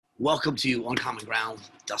Welcome to Uncommon Ground,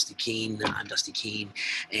 Dusty Keene. I'm Dusty Keene,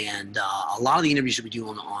 and a lot of the interviews that we do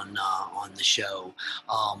on the show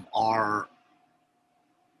are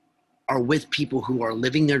with people who are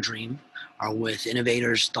living their dream, are with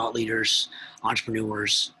innovators, thought leaders,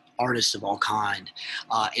 entrepreneurs, artists of all kind,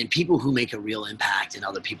 and people who make a real impact in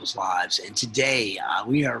other people's lives. And today,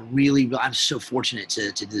 I'm so fortunate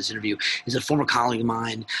to do this interview. He's a former colleague of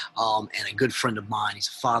mine and a good friend of mine. He's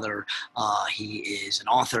a father. He is an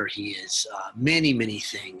author. He is many, many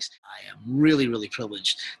things. I am really, really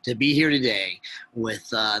privileged to be here today with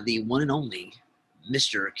the one and only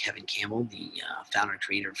Mr. Kevin Campbell, the founder and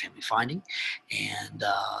creator of Family Finding. And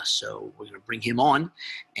so we're going to bring him on.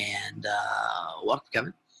 And welcome,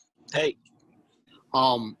 Kevin. Hey.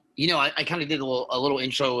 I kind of did a little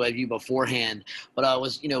intro of you beforehand, but I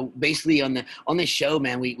was, basically on this show,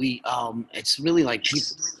 man, we it's really like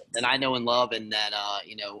people that I know and love and that,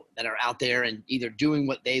 that are out there and either doing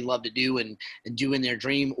what they love to do and doing their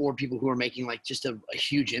dream, or people who are making like just a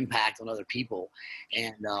huge impact on other people.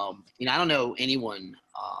 And, I don't know anyone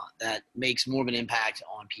that makes more of an impact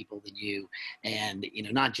on people than you. And,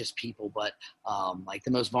 not just people, but like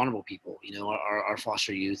the most vulnerable people, our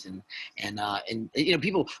foster youth and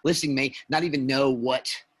people listening may not even know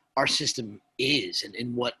what our system is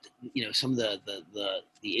and what, some of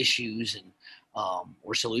the issues and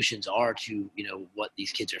or solutions are to, what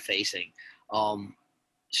these kids are facing.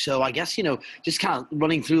 So I guess, just kind of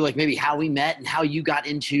running through like maybe how we met and how you got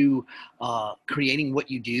into creating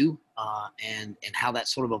what you do and how that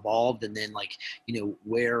sort of evolved, and then like,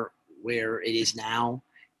 where it is now.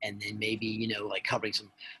 And then maybe, like covering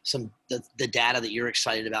the data that you're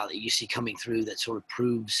excited about that you see coming through that sort of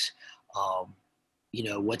proves,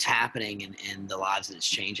 what's happening and the lives that it's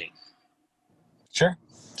changing. Sure.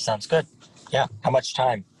 Sounds good. Yeah. How much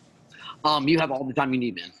time? You have all the time you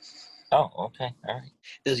need, man. Oh, okay. All right.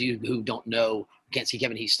 Those of you who don't know, can't see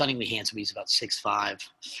Kevin, he's stunningly handsome. He's about 6'5",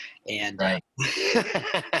 and right.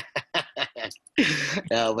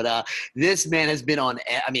 No, but this man has been on,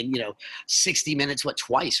 60 Minutes,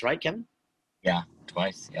 twice, right, Kevin? Yeah,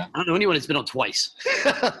 twice, yeah. I don't know anyone that's been on twice.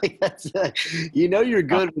 You're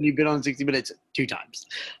good when you've been on 60 Minutes 2 times.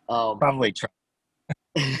 Probably try.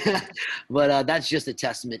 But that's just a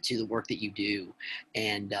testament to the work that you do.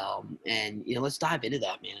 And let's dive into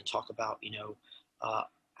that, man, and talk about,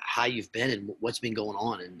 how you've been and what's been going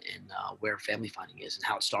on and where Family Finding is and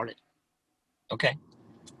how it started. Okay.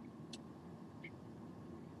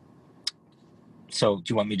 So do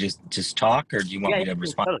you want me to just talk, or do you want me to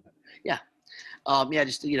respond? Totally. Yeah.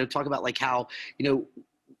 Just, talk about like how,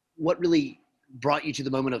 what really brought you to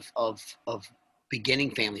the moment of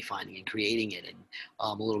beginning Family Finding and creating it, and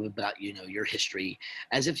a little bit about, your history,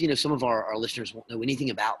 as if, some of our listeners won't know anything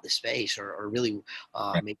about this space or really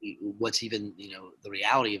Right. maybe what's even, the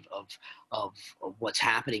reality of what's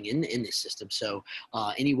happening in this system. So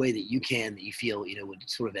any way that you can, that you feel, would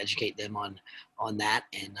sort of educate them on that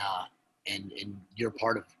and you're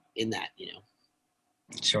part of in that,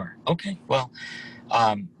 Sure. Okay. Well,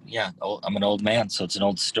 I'm an old man, so it's an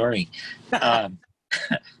old story. But,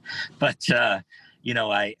 I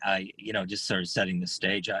just sort of setting the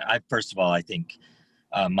stage. I first of all, I think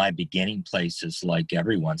my beginning place is like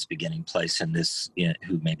everyone's beginning place in this,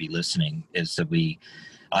 who may be listening, is that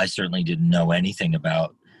I certainly didn't know anything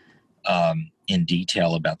about, in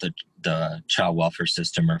detail about the child welfare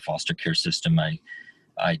system or foster care system. I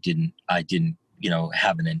didn't,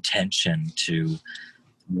 have an intention to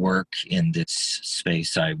work in this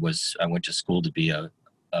space. I went to school to be I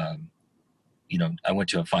went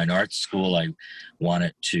to a fine arts school. I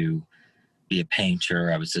wanted to be a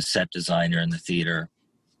painter. I was a set designer in the theater.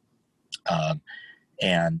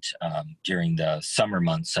 And during the summer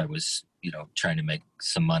months, I was, trying to make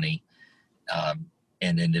some money,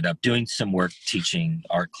 and ended up doing some work teaching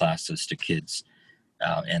art classes to kids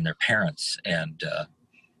and their parents, and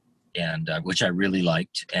which I really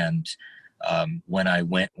liked. And when I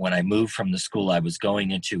moved from the school I was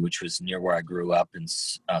going into, which was near where I grew up in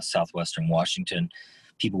southwestern Washington,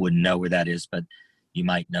 people wouldn't know where that is, but you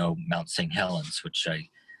might know Mount St. Helens, which I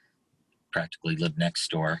practically lived next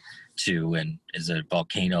door to, and is a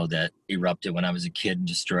volcano that erupted when I was a kid and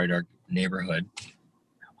destroyed our neighborhood.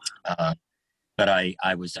 But I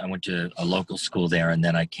went to a local school there, and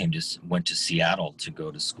then I went to Seattle to go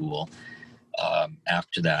to school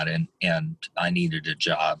after that, and I needed a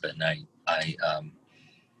job, and I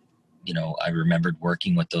remembered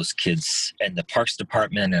working with those kids in the parks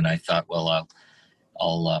department, and I thought, well,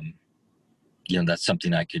 I'll that's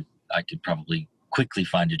something I could probably quickly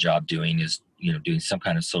find a job doing, is doing some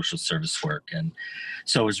kind of social service work. And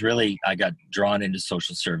so it was really, I got drawn into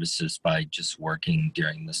social services by just working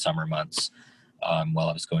during the summer months while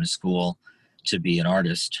I was going to school to be an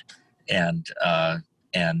artist. And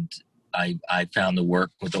I found the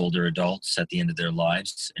work with older adults at the end of their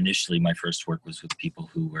lives. Initially, my first work was with people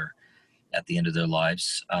who were at the end of their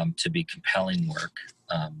lives, to be compelling work.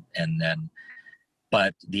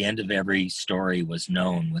 But the end of every story was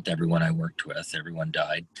known with everyone I worked with. Everyone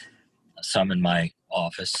died. Some in my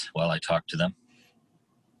office while I talked to them,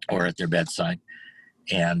 or at their bedside.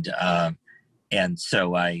 And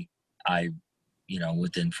so I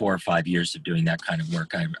within 4 or 5 years of doing that kind of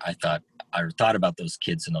work, I thought about those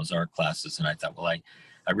kids in those art classes, and I thought, well, I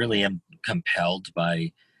really am compelled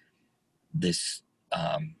by this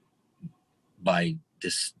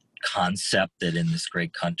concept that in this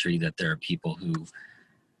great country that there are people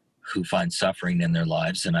who find suffering in their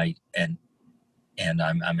lives, and I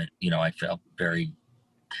felt very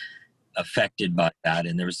affected by that.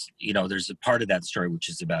 And there's a part of that story which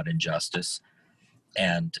is about injustice,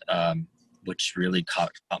 and which really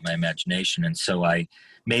caught my imagination. And so I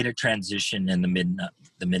made a transition in the mid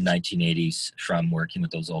 1980s from working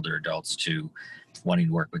with those older adults to wanting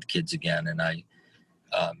to work with kids again. And I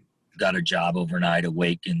got a job overnight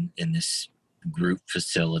awake in this group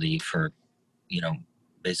facility for,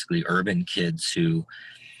 basically urban kids who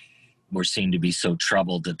were seen to be so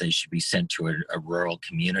troubled that they should be sent to a rural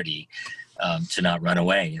community to not run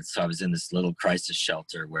away. And so I was in this little crisis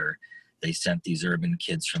shelter where they sent these urban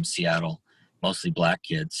kids from Seattle, mostly black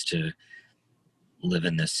kids, to live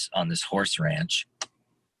on this horse ranch.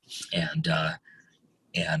 And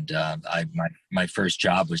my first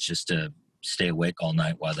job was just to stay awake all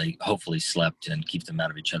night while they hopefully slept and keep them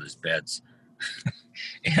out of each other's beds,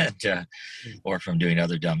 or from doing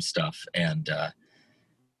other dumb stuff. And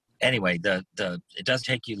anyway, it doesn't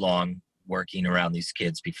take you long working around these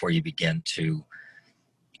kids before you begin to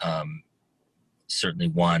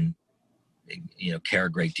certainly care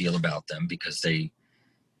a great deal about them, because they,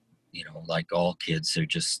 like all kids, they're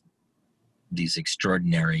just these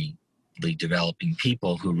extraordinarily developing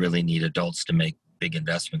people who really need adults to make big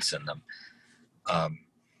investments in them.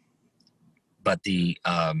 But the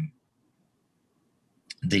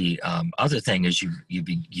other thing is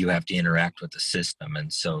you have to interact with the system.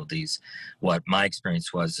 And so what my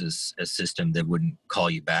experience was is a system that wouldn't call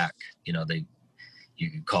you back. You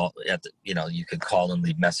could call you could call and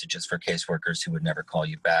leave messages for caseworkers who would never call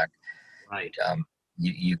you back. Right.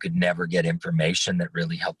 You could never get information that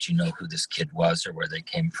really helped you know who this kid was or where they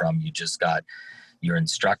came from. You just got your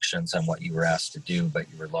instructions on what you were asked to do,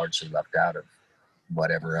 but you were largely left out of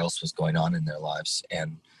whatever else was going on in their lives.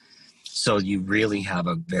 And so you really have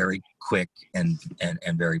a very quick and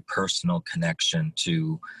very personal connection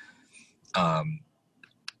to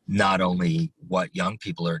not only what young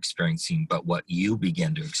people are experiencing, but what you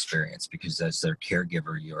begin to experience, because as their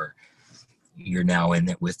caregiver, you're now in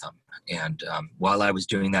it with them. And while I was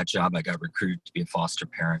doing that job, I got recruited to be a foster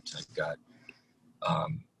parent. I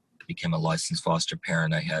became a licensed foster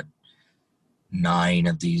parent. I had 9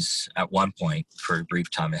 of these at one point. For a brief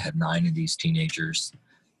time, I had 9 of these teenagers,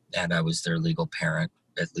 and I was their legal parent.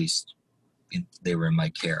 At least they were in my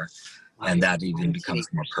care. And that even becomes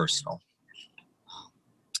more personal.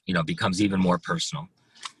 Becomes even more personal.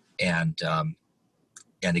 And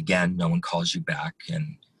again, no one calls you back,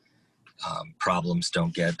 and problems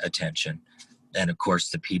don't get attention. And of course,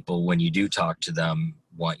 the people, when you do talk to them,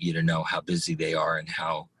 want you to know how busy they are and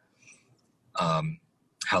how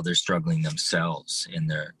they're struggling themselves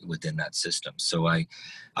within that system. So I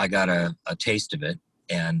got a taste of it,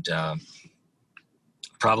 and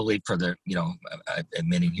probably for the,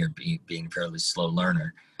 admitting here being a fairly slow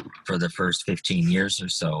learner, for the first 15 years or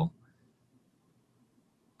so,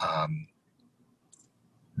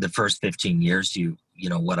 the first 15 years,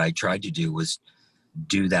 what I tried to do was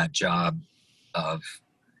do that job of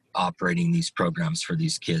operating these programs for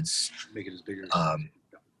these kids, make it as big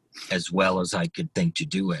as well as I could think to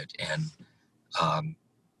do it. And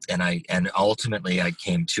ultimately I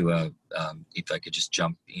came to if I could just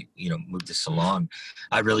move this along,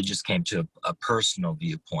 I really just came to a personal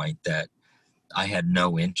viewpoint that I had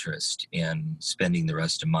no interest in spending the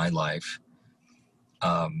rest of my life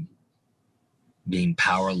being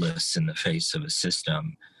powerless in the face of a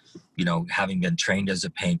system. Having been trained as a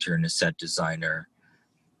painter and a set designer,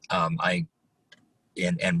 and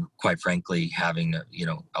quite frankly, having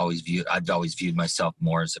I've always viewed myself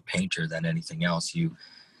more as a painter than anything else.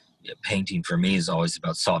 Painting for me is always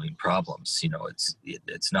about solving problems.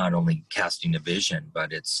 It's not only casting a vision,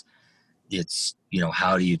 but it's it's,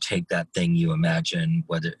 how do you take that thing you imagine,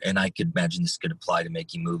 and I could imagine this could apply to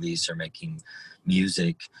making movies or making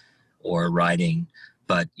music or writing,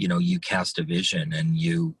 but you cast a vision and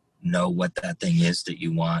you know what that thing is that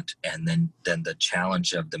you want, and then the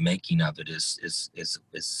challenge of the making of it is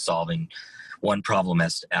solving one problem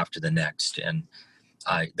after the next. And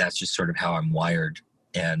that's just sort of how I'm wired.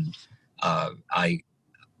 And I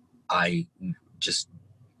just,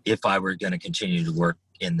 if I were going to continue to work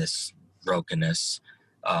in this brokenness,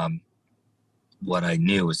 what I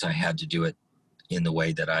knew is I had to do it in the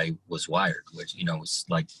way that I was wired, which, was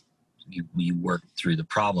like you work through the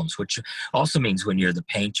problems, which also means when you're the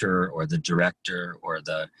painter or the director or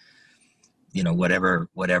the,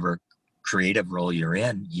 whatever creative role you're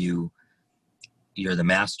in, you're the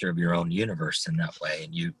master of your own universe in that way.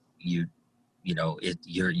 And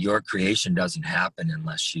your creation doesn't happen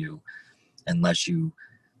unless you're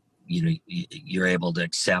able to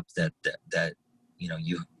accept that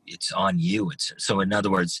it's on you. So in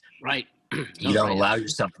other words, right. You don't allow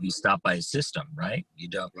yourself to be stopped by a system, right? You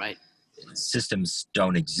don't. Right. Systems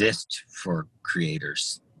don't exist for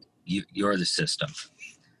creators. You're the system.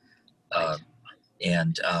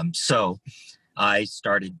 So I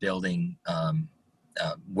started building,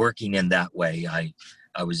 working in that way. I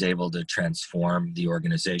was able to transform the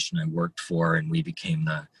organization I worked for, and we became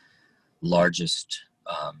the largest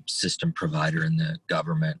system provider in the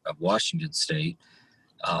government of Washington State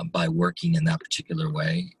by working in that particular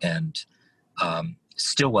way. And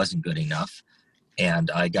still wasn't good enough.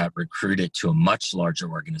 And I got recruited to a much larger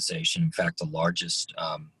organization, in fact, the largest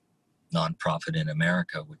nonprofit in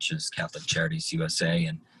America, which is Catholic Charities USA,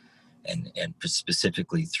 and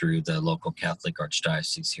specifically through the local Catholic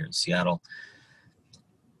Archdiocese here in Seattle.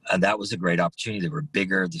 And that was a great opportunity. They were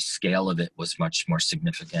bigger. The scale of it was much more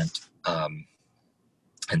significant. And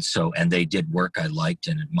they did work I liked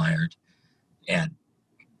and admired.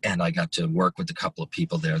 And I got to work with a couple of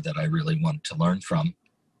people there that I really wanted to learn from.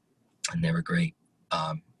 And they were great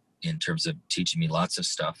in terms of teaching me lots of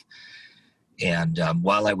stuff. And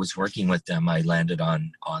while I was working with them, I landed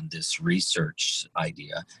on this research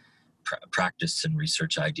idea, practice and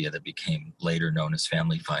research idea that became later known as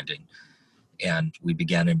Family Finding. And we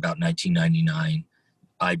began in about 1999.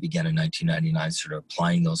 I began in 1999 sort of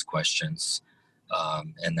applying those questions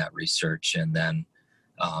and that research. And then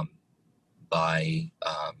by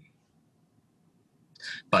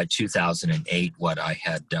 2008, what I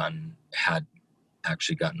had done had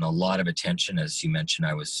actually gotten a lot of attention. As you mentioned,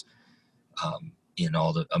 I was in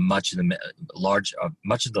all the much of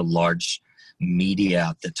the large media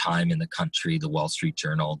at the time in the country: the Wall Street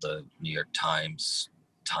Journal, the New York Times,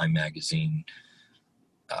 Time Magazine.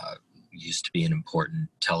 Used to be an important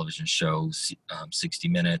television show, 60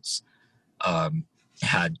 Minutes.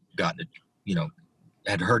 Had gotten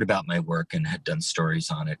had heard about my work and had done stories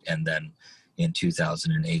on it. And then in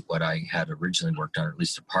 2008, what I had originally worked on, or at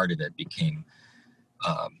least a part of it, became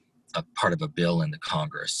a part of a bill in the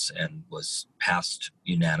Congress and was passed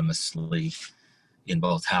unanimously in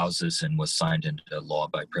both houses and was signed into law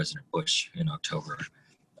by President Bush in October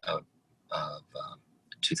of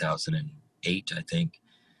 2008, I think.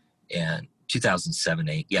 And 2007,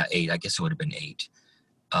 8. Yeah, 8. I guess it would have been 8.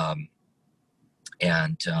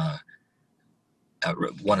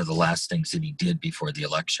 One of the last things that he did before the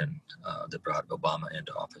election that brought Obama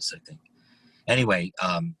into office, I think. Anyway,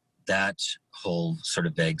 that whole sort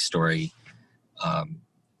of vague story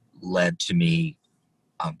led to me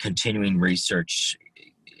continuing research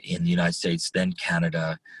in the United States, then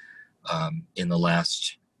Canada. In the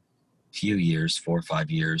last few years, 4 or 5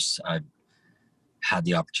 years, I've had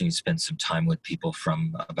the opportunity to spend some time with people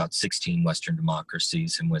from about 16 Western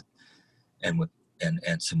democracies and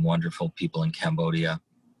some wonderful people in Cambodia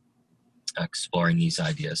exploring these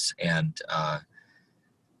ideas. And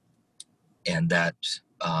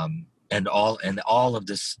all of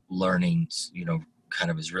this learning,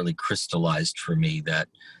 kind of is really crystallized for me that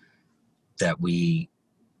we,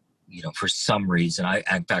 for some reason,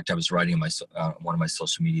 in fact, I was writing on one of my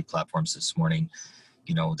social media platforms this morning,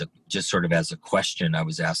 just sort of as a question, I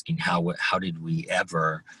was asking how did we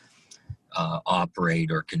ever operate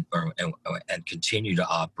and continue to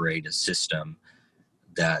operate a system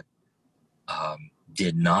that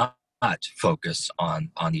did not focus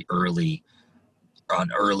on early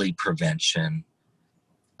prevention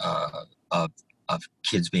of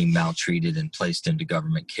kids being maltreated and placed into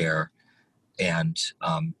government care, and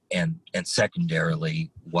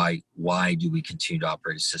secondarily, why do we continue to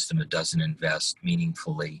operate a system that doesn't invest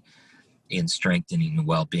meaningfully in strengthening the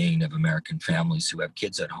well-being of American families who have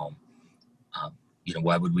kids at home?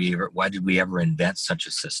 why did we ever invent such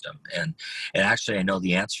a system? And actually, I know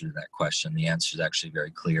the answer to that question. The answer is actually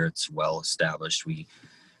very clear. It's well established. We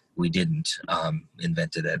didn't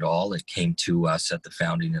invent it at all. It came to us at the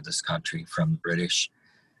founding of this country from the British.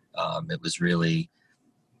 It was really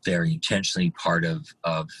very intentionally part of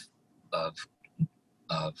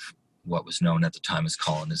what was known at the time as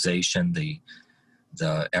colonization, the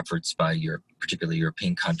efforts by particularly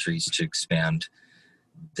European countries to expand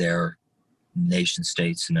their nation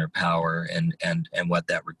states and their power, and what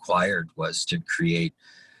that required was to create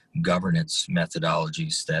governance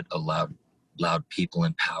methodologies that allowed people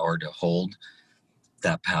in power to hold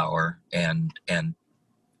that power, and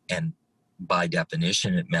by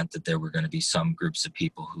definition it meant that there were going to be some groups of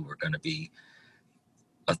people who were going to be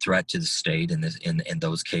a threat to the state. In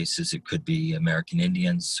those cases it could be American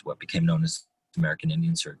Indians, what became known as American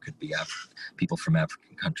Indians, or it could be people from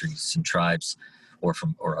African countries and tribes,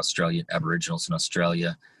 or Australian Aboriginals in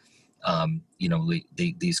Australia.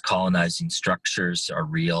 These colonizing structures are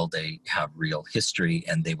real. They have real history,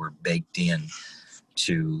 and they were baked in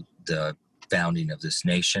to the founding of this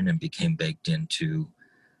nation and became baked into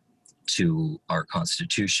our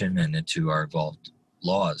Constitution and into our evolved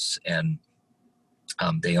laws. And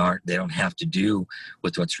they don't have to do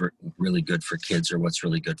with what's really good for kids or what's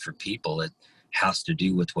really good for people. It has to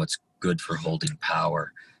do with what's good for holding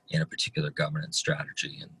power in a particular governance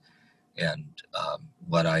strategy. And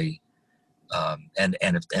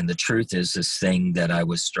the truth is, this thing that I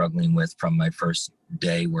was struggling with from my first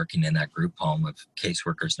day working in that group home of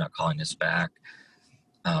caseworkers not calling us back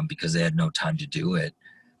because they had no time to do it,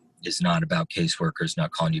 is not about caseworkers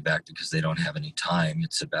not calling you back because they don't have any time.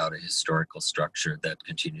 It's about a historical structure that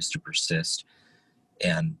continues to persist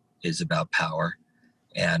and is about power.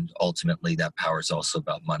 And ultimately that power is also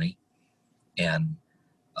about money. And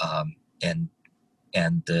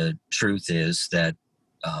the truth is that,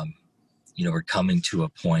 we're coming to a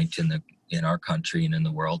point in our country and in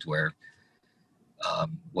the world where,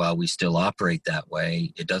 while we still operate that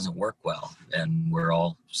way, it doesn't work well, and we're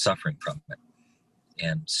all suffering from it.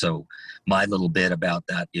 And so my little bit about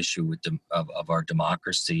that issue of our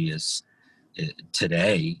democracy is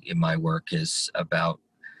today in my work is about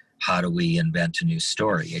how do we invent a new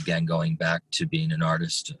story? Again, going back to being an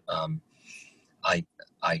artist, I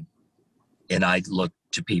look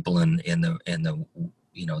to people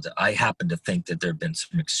I happen to think that there have been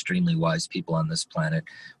some extremely wise people on this planet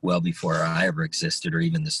well before I ever existed, or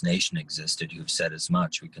even this nation existed, who've said as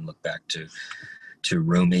much. We can look back to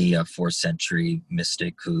Rumi, a 4th century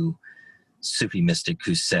Sufi mystic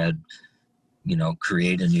who said,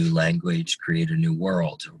 create a new language, create a new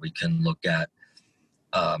world. Or we can look at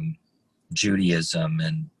Judaism,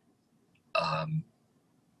 and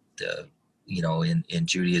in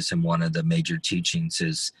Judaism, one of the major teachings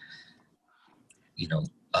is,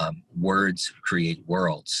 words create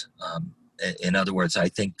worlds. In other words, I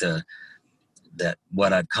think that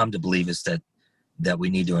what I've come to believe is that we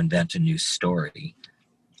need to invent a new story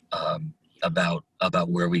about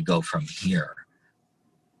where we go from here.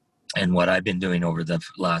 And what I've been doing over the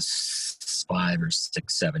last 5 or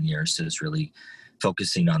 6, 7 years is really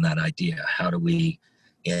focusing on that idea. How do we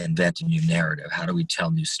invent a new narrative? How do we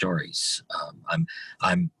tell new stories?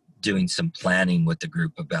 I'm doing some planning with the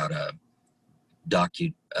group about a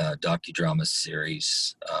docudrama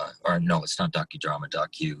series, or no, it's not docudrama,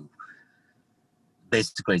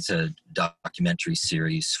 basically it's a documentary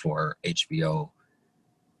series for HBO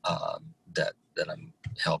that I'm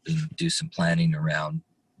helping do some planning around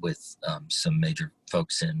with some major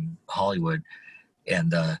folks in Hollywood.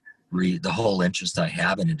 And the whole interest I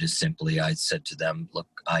have in it is simply, I said to them, look,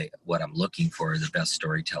 what I'm looking for are the best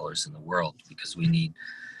storytellers in the world, because we need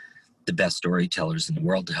the best storytellers in the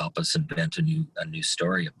world to help us invent a new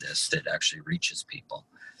story of this that actually reaches people.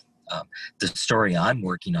 The story I'm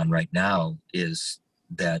working on right now is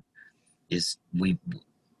the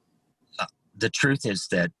truth is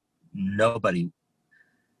that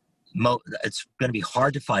it's going to be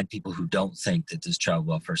hard to find people who don't think that this child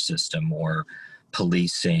welfare system or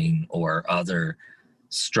policing or other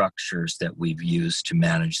structures that we've used to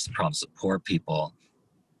manage the problems of poor people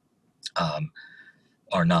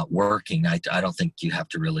are not working. I don't think you have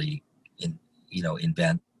to really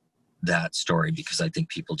invent that story, because I think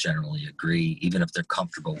people generally agree, even if they're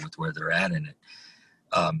comfortable with where they're at in it.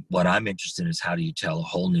 What I'm interested in is, how do you tell a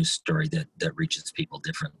whole new story that reaches people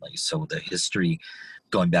differently? So the history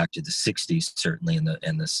going back to the 60s, certainly in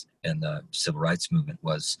the civil rights movement,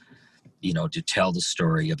 was, to tell the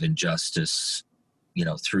story of injustice,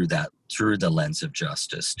 through the lens of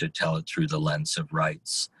justice, to tell it through the lens of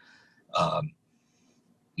rights.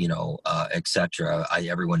 etc.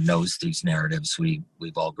 Everyone knows these narratives. We've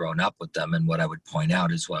all grown up with them. And what I would point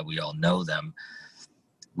out is while we all know them,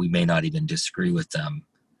 we may not even disagree with them.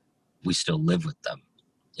 We still live with them.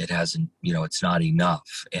 It hasn't, it's not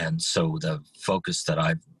enough. And so the focus that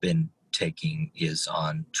I've been taking is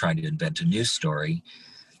on trying to invent a news story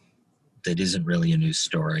that isn't really a news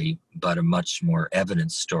story, but a much more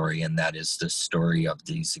evidence story. And that is the story of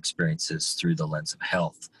these experiences through the lens of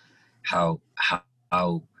health. How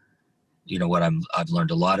what I've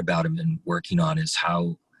learned a lot about and been working on is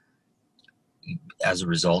how, as a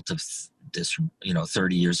result of this,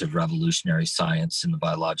 30 years of revolutionary science in the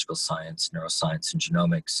biological science, neuroscience, and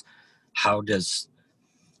genomics, how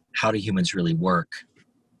do humans really work?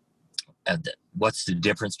 And what's the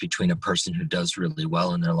difference between a person who does really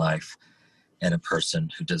well in their life and a person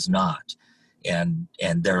who does not? And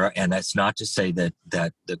that's not to say that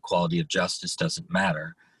the quality of justice doesn't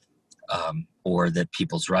matter, or that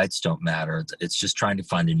people's rights don't matter. It's just trying to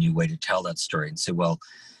find a new way to tell that story and say, well,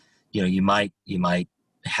 you might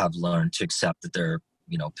have learned to accept that there are,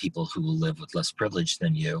 people who will live with less privilege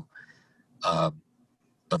than you.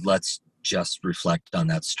 But let's just reflect on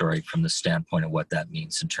that story from the standpoint of what that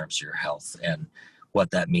means in terms of your health and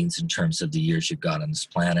what that means in terms of the years you've got on this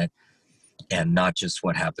planet, and not just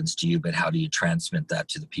what happens to you, but how do you transmit that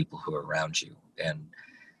to the people who are around you. And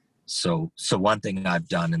so one thing I've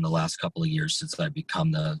done in the last couple of years since I've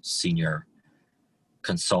become the senior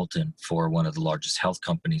consultant for one of the largest health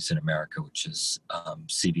companies in America, which is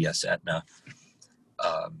CVS Aetna.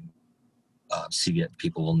 CVS,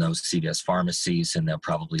 people will know CVS pharmacies, and they'll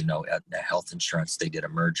probably know Aetna Health Insurance. They did a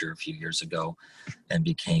merger a few years ago and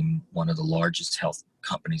became one of the largest health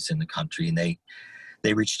companies in the country. And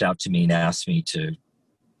they reached out to me and asked me to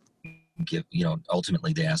give,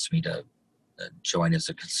 ultimately they asked me to join as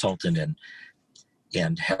a consultant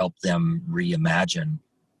and help them reimagine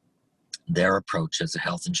their approach as a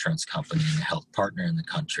health insurance company and a health partner in the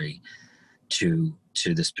country to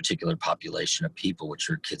this particular population of people, which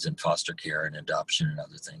are kids in foster care and adoption and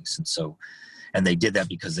other things. And they did that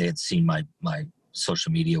because they had seen my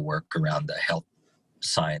social media work around the health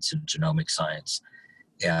science and genomic science.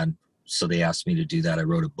 And so they asked me to do that. I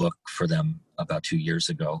wrote a book for them about 2 years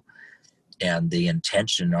ago. And the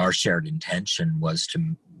intention, our shared intention, was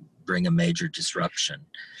to bring a major disruption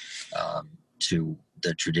to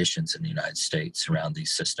the traditions in the United States around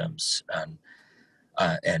these systems,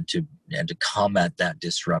 and to combat that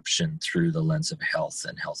disruption through the lens of health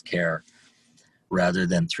and healthcare, rather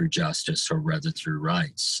than through justice or rather through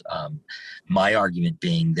rights. My argument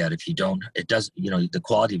being that if you don't, the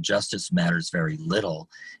quality of justice matters very little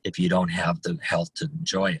if you don't have the health to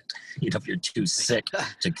enjoy it. If you're too sick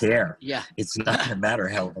to care, it's not going to matter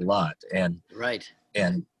a hell of a lot. And right.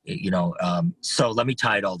 And so let me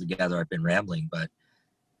tie it all together. I've been rambling, but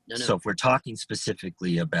No. So if we're talking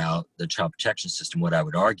specifically about the child protection system, what I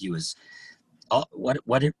would argue is,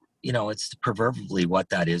 it's proverbially what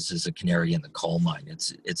that is a canary in the coal mine.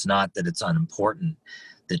 It's not that it's unimportant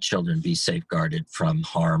that children be safeguarded from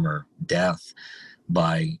harm or death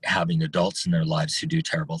by having adults in their lives who do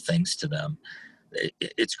terrible things to them.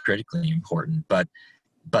 It's critically important, but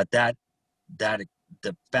that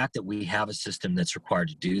the fact that we have a system that's required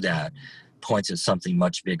to do that points at something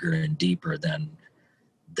much bigger and deeper than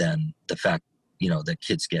the fact, that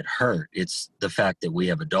kids get hurt. It's the fact that we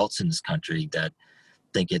have adults in this country that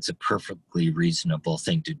think it's a perfectly reasonable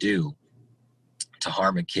thing to do to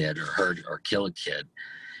harm a kid or hurt or kill a kid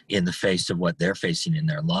in the face of what they're facing in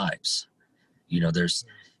their lives.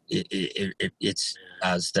 It's,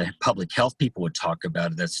 as the public health people would talk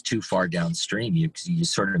about it, that's too far downstream. You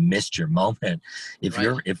sort of missed your moment. If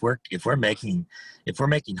we're making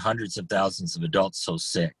hundreds of thousands of adults so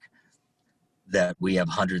sick that we have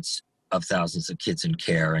hundreds of thousands of kids in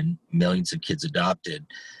care and millions of kids adopted,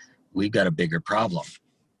 we've got a bigger problem.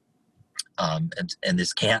 And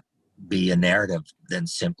this can't be a narrative then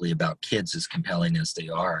simply about kids, as compelling as they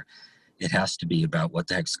are. It has to be about what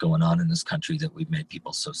the heck's going on in this country that we've made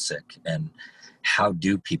people so sick, and how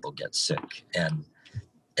do people get sick, and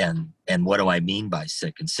what do I mean by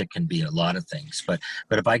sick? And sick can be a lot of things, but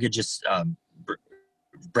if I could just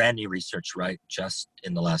brand new research, right, just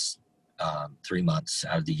in the last 3 months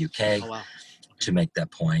out of the UK. Oh, wow. To make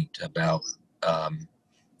that point about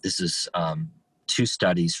this is 2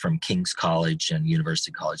 studies from King's College and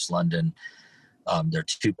University College London. There are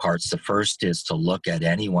 2 parts. The first is to look at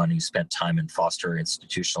anyone who spent time in foster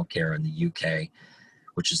institutional care in the UK,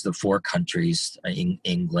 which is the 4 countries,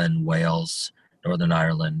 England, Wales, Northern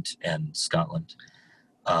Ireland, and Scotland.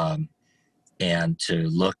 And to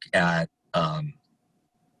look at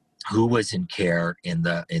who was in care in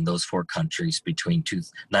those four countries between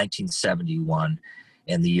 1971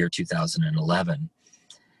 and the year 2011.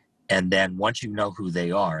 And then once you know who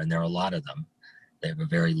they are, and there are a lot of them, they have a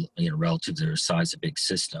very, relative to their size, a big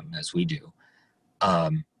system, as we do.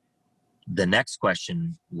 The next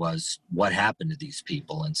question was, what happened to these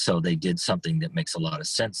people? And so they did something that makes a lot of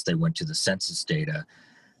sense. They went to the census data,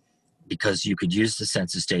 because you could use the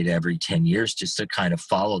census data every 10 years just to kind of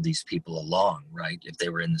follow these people along, right? If they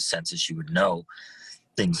were in the census, you would know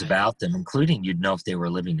things about them, including you'd know if they were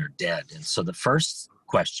living or dead. And so the first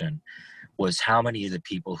question was, how many of the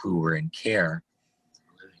people who were in care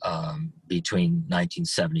between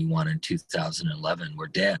 1971 and 2011 were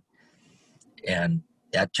dead? And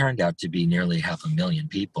that turned out to be nearly 500,000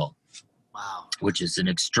 people. Wow. Which is an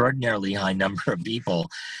extraordinarily high number of people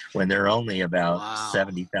when there are only about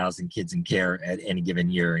 70,000 kids in care at any given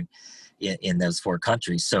year in those four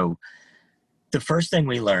countries. So the first thing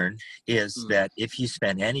we learned is that if you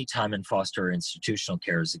spend any time in foster or institutional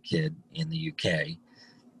care as a kid in the UK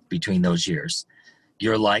between those years,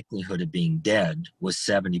 your likelihood of being dead was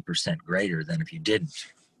 70% greater than if you didn't.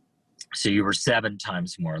 So you were 7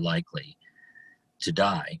 times more likely to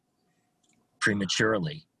die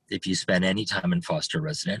prematurely if you spend any time in foster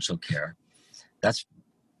residential care. That's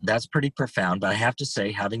pretty profound. But I have to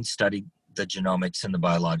say, having studied the genomics and the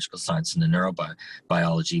biological science and the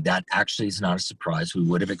neurobiology, that actually is not a surprise. We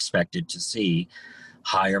would have expected to see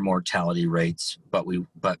higher mortality rates, but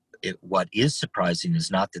what is surprising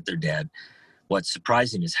is not that they're dead. What's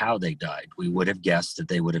surprising is how they died. We would have guessed that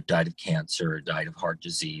they would have died of cancer or died of heart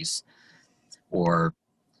disease or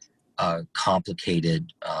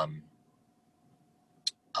complicated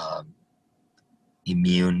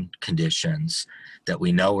immune conditions that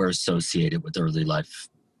we know are associated with early life,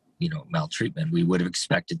 maltreatment. We would have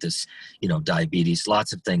expected this, diabetes,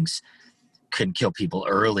 lots of things can kill people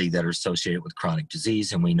early that are associated with chronic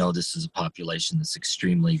disease. And we know this is a population that's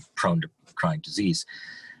extremely prone to chronic disease.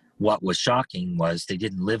 What was shocking was they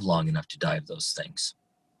didn't live long enough to die of those things.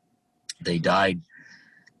 They died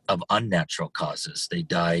of unnatural causes. They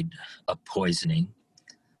died of poisoning.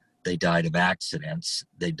 They died of accidents.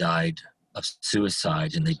 They died of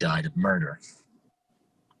suicide, and they died of murder.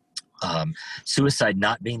 Suicide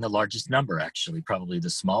not being the largest number, actually, probably the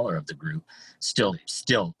smaller of the group, still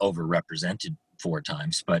overrepresented 4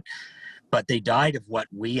 times, but they died of what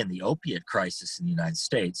we in the opiate crisis in the United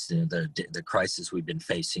States, the crisis we've been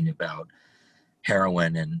facing about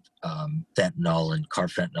heroin and fentanyl and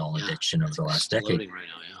carfentanil addiction over the last decade. Right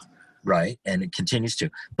now, yeah. Right, and it continues to.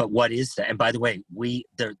 But what is that? And by the way,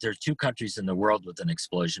 there are 2 countries in the world with an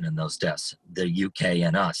explosion in those deaths: the UK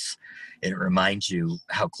and us. And it reminds you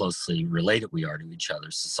how closely related we are to each other,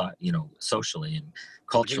 socially and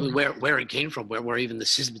culturally. Where it came from, where even the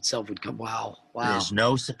system itself would come. Wow. There's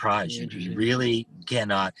no surprise. You really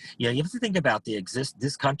cannot. You have to think about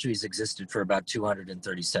this country's existed for about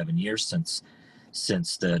 237 years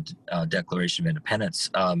since the Declaration of Independence.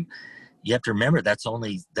 You have to remember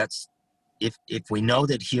if we know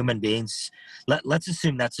that human beings, let's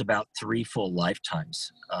assume that's about 3 full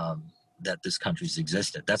lifetimes that this country's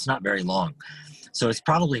existed. That's not very long. So it's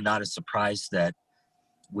probably not a surprise that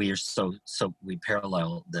we are we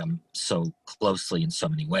parallel them so closely in so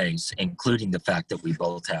many ways, including the fact that we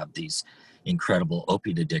both have these incredible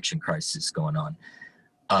opiate addiction crises going on.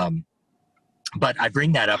 But I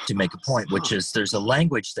bring that up to make a point, which is there's a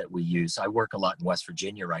language that we use. I work a lot in West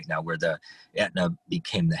Virginia right now, where the Aetna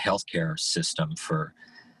became the healthcare system for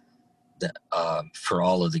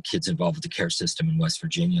all of the kids involved with the care system in West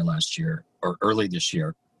Virginia last year, or early this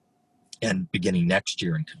year, and beginning next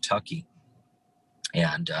year in Kentucky.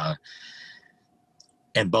 And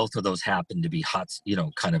both of those happen to be hot,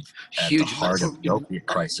 kind of at the heart of the opiate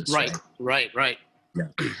crisis. Right. Yeah,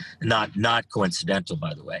 not coincidental,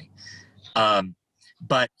 by the way.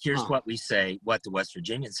 But here's what we say, what the West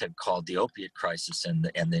Virginians have called the opiate crisis and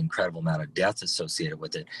the incredible amount of death associated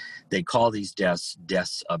with it. They call these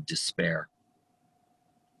deaths of despair.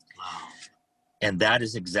 Wow. And that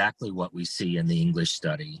is exactly what we see in the English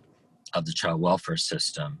study of the child welfare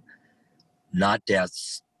system. Not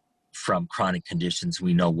deaths from chronic conditions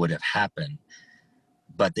we know would have happened,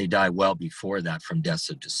 but they die well before that from deaths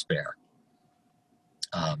of despair.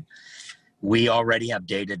 We already have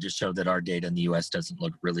data to show that our data in the U.S. doesn't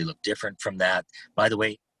really look different from that. By the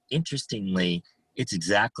way, interestingly, it's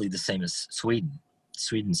exactly the same as Sweden.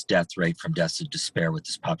 Sweden's death rate from deaths of despair with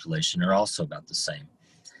this population are also about the same.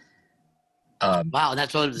 Wow,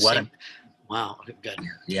 that's the same. Wow, good.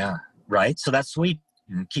 Yeah, right. So that's Sweden.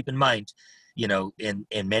 Keep in mind, in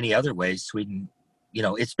many other ways, Sweden,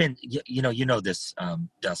 it's been, this,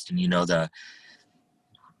 Dustin,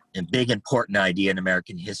 a big important idea in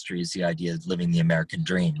American history is the idea of living the American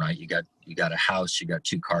dream, right? You got a house, you got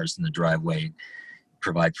 2 cars in the driveway,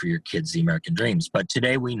 provide for your kids the American dreams. But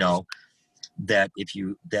today we know that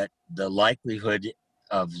that the likelihood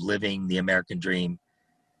of living the American dream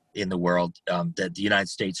in the world, that the United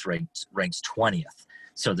States ranks 20th.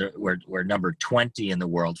 So we're number 20 in the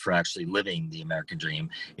world for actually living the American dream.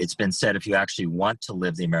 It's been said if you actually want to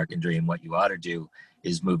live the American dream, what you ought to do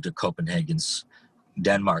is move to Copenhagen's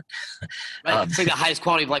Denmark. Right, it's like the highest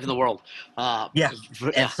quality of life in the world. Yeah,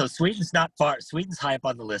 and so Sweden's not far. Sweden's high up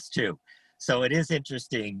on the list too. So it is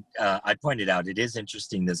interesting. I pointed out it is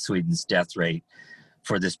interesting that Sweden's death rate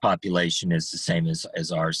for this population is the same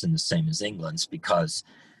as ours and the same as England's, because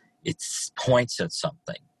it points at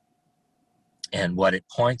something. And what it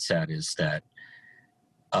points at is that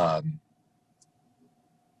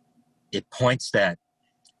it points that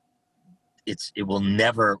we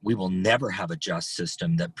will never have a just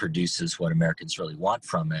system that produces what Americans really want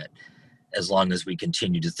from it, as long as we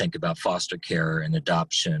continue to think about foster care and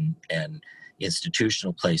adoption and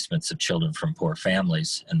institutional placements of children from poor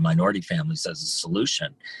families and minority families as a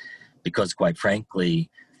solution. Because quite frankly,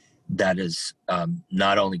 that is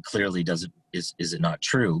not only clearly is it not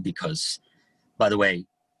true, because, by the way,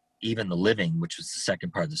 even the living, which was the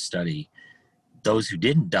second part of the study, those who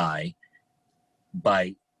didn't die,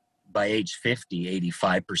 by age 50,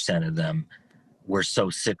 85% of them were so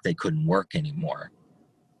sick they couldn't work anymore.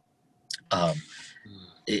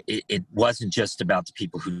 It wasn't just about the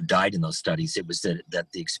people who died in those studies. It was that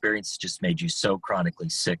the experience just made you so chronically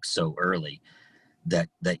sick so early that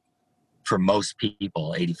for most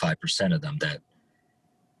people, 85% of them, that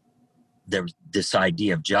this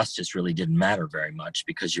idea of justice really didn't matter very much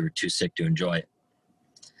because you were too sick to enjoy it.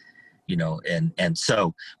 And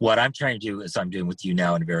so what I'm trying to do, as I'm doing with you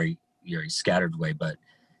now in a very, very scattered way, but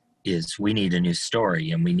is we need a new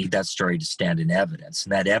story, and we need that story to stand in evidence.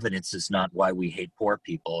 And that evidence is not why we hate poor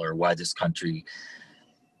people or why this country,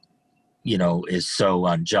 is so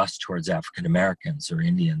unjust towards African Americans or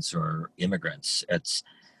Indians or immigrants. It's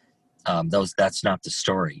that's not the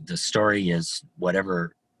story. The story is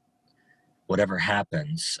whatever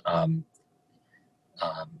happens,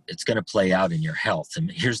 it's going to play out in your health.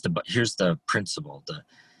 And here's the principle: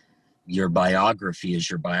 your biography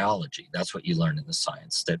is your biology. That's what you learn in the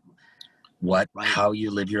science. That how you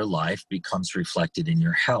live your life becomes reflected in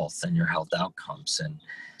your health and your health outcomes, and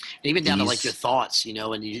even down to like your thoughts.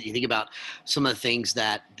 And you think about some of the things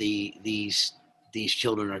that these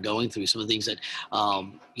children are going through. Some of the things that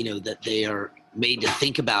that they are made to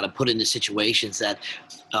think about and put into situations that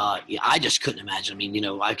I just couldn't imagine. I mean,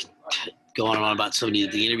 I could go on and on about some of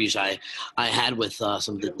the interviews I had with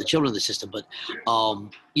some of the children in the system, but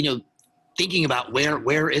thinking about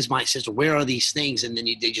where is my sister, where are these things, and then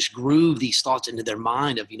they just groove these thoughts into their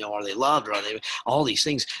mind of are they loved, or are they, all these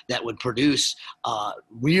things that would produce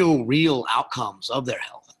real outcomes of their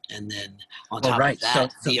health. And then on top of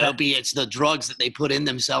that, the opiates, the drugs that they put in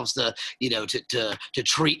themselves to to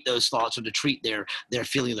treat those thoughts or to treat their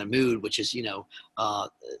feeling of their mood, which is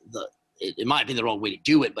it might be the wrong way to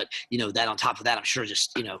do it, but that on top of that, I'm sure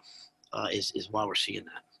just is why we're seeing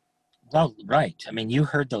that. Well, right. I mean, you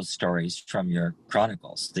heard those stories from your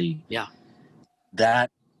chronicles. And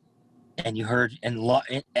you heard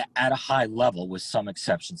at a high level, with some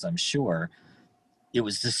exceptions, I'm sure, it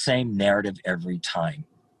was the same narrative every time,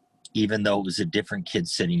 even though it was a different kid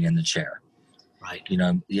sitting in the chair. Right.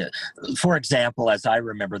 Yeah. For example, as I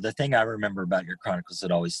remember, the thing I remember about your chronicles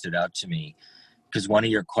that always stood out to me, because one of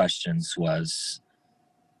your questions was,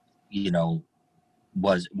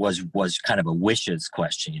 was kind of a wishes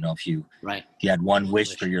question. If you had one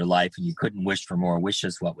wish for your life and you couldn't wish for more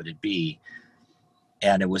wishes, what would it be?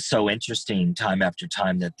 And it was so interesting time after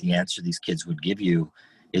time that the answer these kids would give you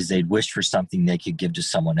is they'd wish for something they could give to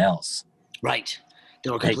someone else. Right. They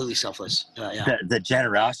were completely selfless. Yeah. The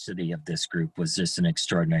generosity of this group was just an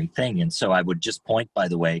extraordinary thing. And so I would just point, by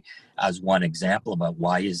the way, as one example about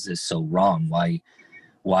why is this so wrong?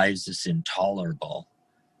 Why is this intolerable?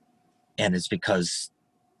 And it's because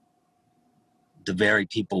the very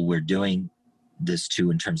people we're doing this to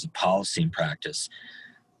in terms of policy and practice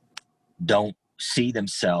don't see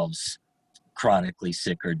themselves chronically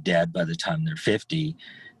sick or dead by the time they're 50.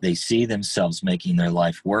 They see themselves making their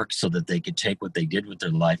life work so that they could take what they did with their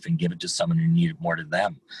life and give it to someone who needed more to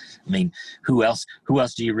them. I mean, who else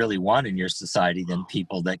do you really want in your society than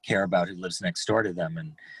people that care about who lives next door to them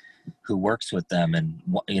and who works with them and,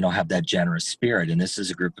 have that generous spirit? And this is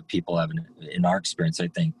a group of people in our experience, I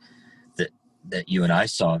think, that you and I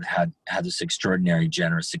saw had this extraordinary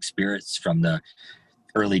generous experience from the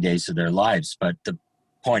early days of their lives. But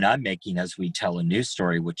point I'm making as we tell a new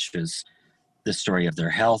story, which is the story of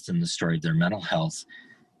their health and the story of their mental health,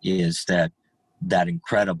 is that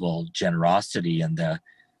incredible generosity and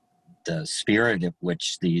the spirit at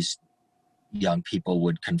which these young people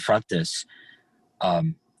would confront this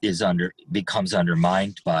becomes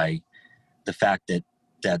undermined by the fact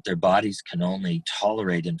that their bodies can only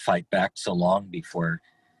tolerate and fight back so long before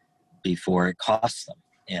it costs them.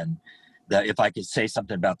 And that, if I could say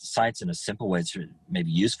something about the science in a simple way, it's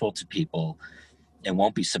maybe useful to people, it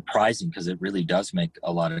won't be surprising because it really does make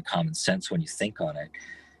a lot of common sense when you think on it,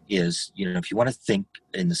 is, if you want to think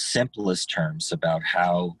in the simplest terms about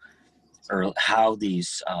how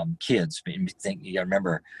these kids, you gotta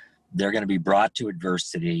remember, they're going to be brought to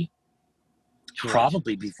adversity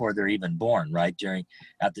probably before they're even born, right?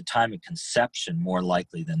 At the time of conception, more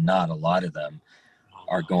likely than not, a lot of them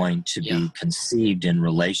are going to be conceived in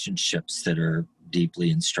relationships that are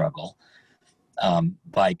deeply in struggle,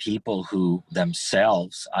 by people who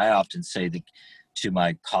themselves, I often say to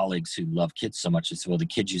my colleagues who love kids so much, I say, well, the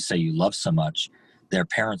kids you say you love so much, their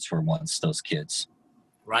parents were once those kids.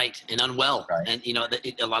 Right. And unwell. Right. And,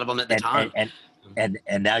 a lot of them at the time. And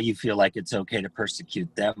now you feel like it's okay to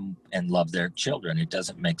persecute them and love their children. It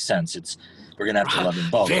doesn't make sense. We're going to have to love them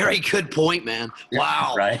both. Very good point, man.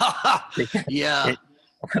 Wow. Right. Yeah.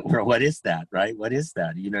 What is that, right? What is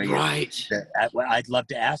that? Right. I'd love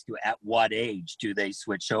to ask you, at what age do they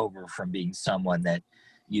switch over from being someone that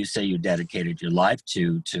you say you dedicated your life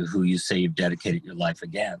to who you say you've dedicated your life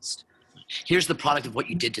against? Here's the product of what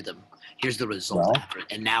you did to them. Here's the result after it.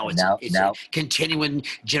 And now it's a continuing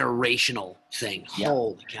generational thing. Yeah.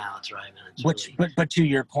 Holy cow, that's right, man. But to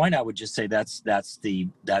your point, I would just say that's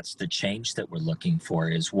the change that we're looking for,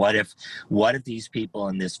 is what if these people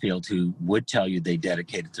in this field who would tell you they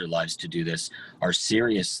dedicated their lives to do this are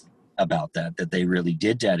serious about that they really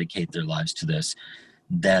did dedicate their lives to this,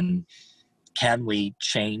 then can we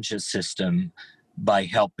change a system by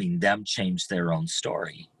helping them change their own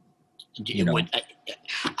story?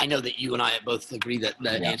 I know that you and I both agree that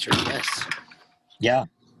the answer is yes. Yeah,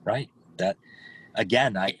 right. That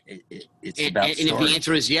again, it's about. And if the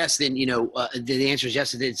answer is yes, then the answer is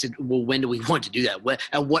yes. It's, well, when do we want to do that?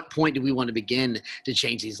 At what point do we want to begin to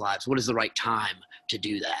change these lives? What is the right time to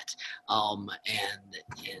do that? And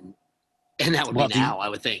that would be now, I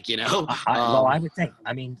would think. I would think.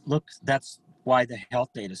 I mean, look, that's why the health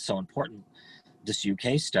data is so important. This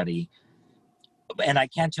UK study. And I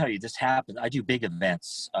can tell you this happened. I do big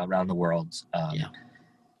events around the world.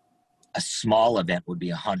 A small event would be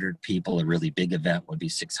 100 people. A really big event would be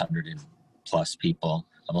 600 and plus people.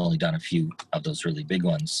 I've only done a few of those really big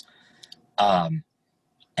ones. And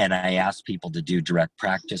I ask people to do direct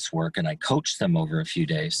practice work, and I coach them over a few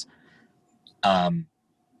days. And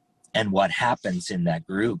what happens in that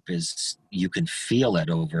group is you can feel it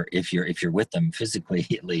over, if you're with them physically,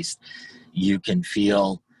 at least, you can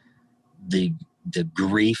feel the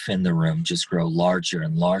grief in the room just grow larger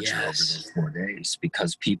and larger over those 4 days,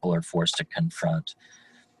 because people are forced to confront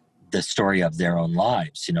the story of their own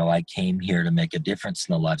lives. I came here to make a difference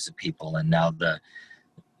in the lives of people, and now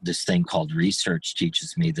this thing called research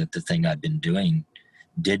teaches me that the thing I've been doing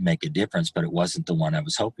did make a difference, but it wasn't the one I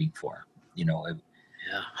was hoping for.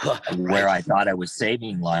 Where I thought I was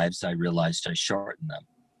saving lives, I realized I shortened them.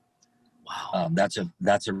 Wow. That's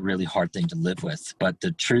a really hard thing to live with. But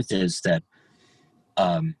the truth is that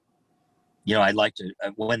I like to,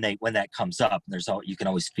 when that comes up, you can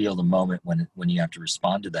always feel the moment when you have to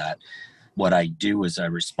respond to that. What I do is I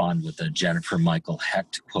respond with a Jennifer Michael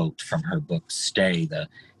Hecht quote from her book, Stay, The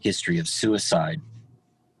History of Suicide.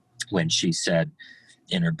 When she said,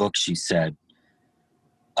 in her book, she said,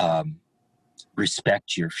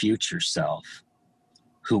 respect your future self,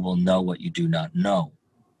 who will know what you do not know.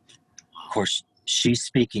 Of course, she's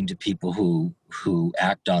speaking to people who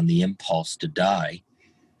act on the impulse to die.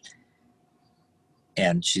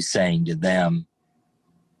 And she's saying to them,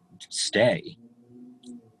 stay,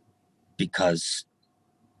 because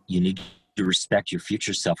you need to respect your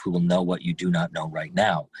future self, who will know what you do not know right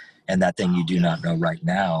now. And that thing you do not know right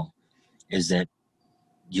now is that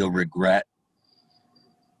you'll regret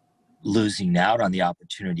losing out on the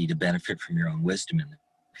opportunity to benefit from your own wisdom in the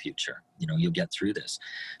future. You'll get through this.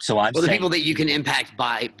 So I'm saying, the people that you can impact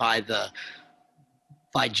by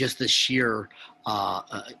just the sheer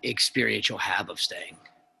experience you'll have of staying,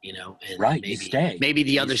 and right, maybe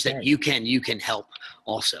the others that you can help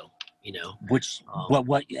also, which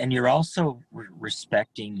what and you're also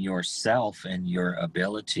respecting yourself and your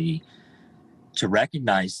ability to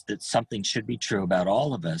recognize that something should be true about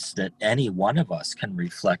all of us, that any one of us can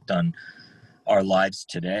reflect on our lives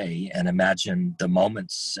today and imagine the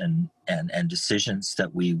moments and decisions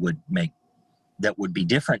that we would make that would be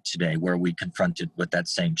different today, where we confronted with that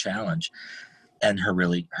same challenge. And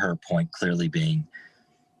her point clearly being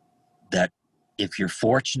that if you're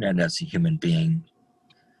fortunate as a human being,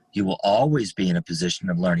 you will always be in a position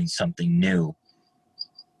of learning something new,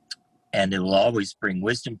 and it will always bring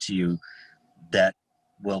wisdom to you that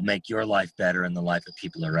will make your life better and the life of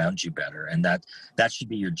people around you better. And that should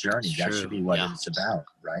be your journey. It's that true. should be what Yeah. it's about,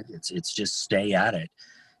 right? It's just stay at it.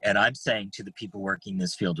 And I'm saying to the people working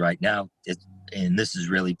this field right now, and this is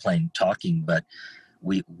really plain talking, but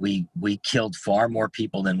we killed far more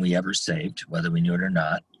people than we ever saved, whether we knew it or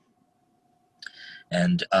not.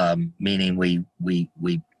 And meaning we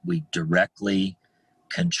directly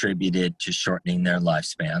contributed to shortening their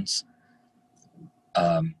lifespans,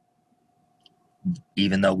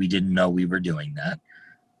 even though we didn't know we were doing that.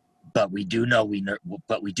 But we do know now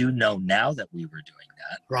that we were doing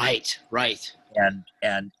that. Right. And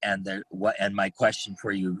my question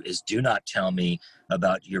for you is, do not tell me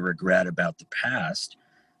about your regret about the past.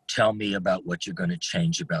 Tell me about what you're going to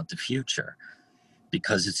change about the future,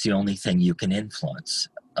 because it's the only thing you can influence.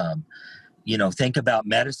 Think about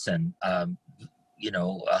medicine.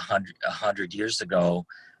 100 years ago,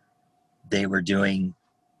 they were doing,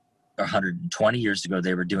 120 years ago,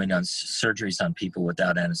 they were doing surgeries on people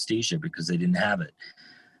without anesthesia because they didn't have it.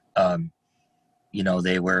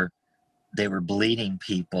 They were bleeding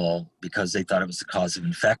people because they thought it was the cause of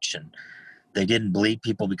infection. They didn't bleed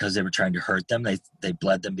people because they were trying to hurt them. They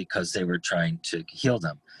bled them because they were trying to heal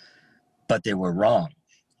them. But they were wrong.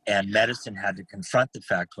 And medicine had to confront the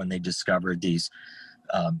fact when they discovered these,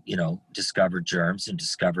 discovered germs and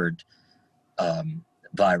discovered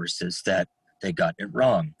viruses, that they got it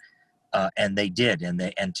wrong. And they did.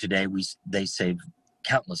 And today they save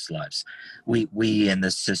countless lives. We in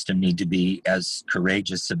this system need to be as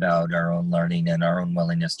courageous about our own learning and our own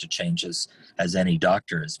willingness to change as any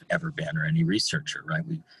doctor has ever been, or any researcher, right?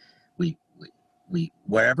 We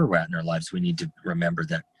wherever we're at in our lives, we need to remember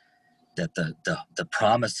that the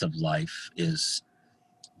promise of life is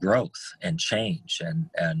growth and change,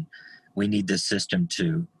 and we need this system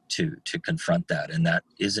to confront that. And that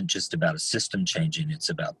isn't just about a system changing, it's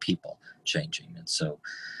about people changing. And so,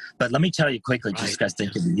 but let me tell you quickly, just because I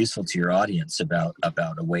think it'd be useful to your audience, about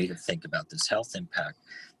a way to think about this health impact.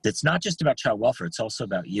 That's not just about child welfare, it's also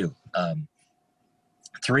about you.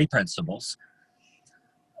 3 principles.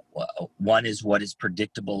 One is, what is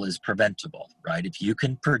predictable is preventable, right? If you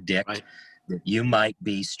can predict that you might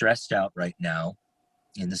be stressed out right now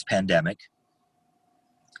in this pandemic,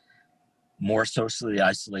 more socially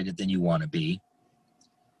isolated than you want to be,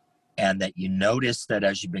 and that you notice that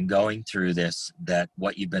as you've been going through this, that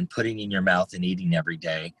what you've been putting in your mouth and eating every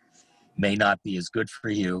day may not be as good for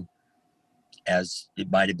you as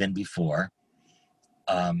it might have been before.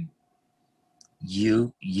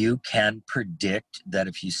 You can predict that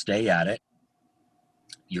if you stay at it,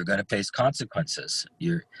 you're going to face consequences.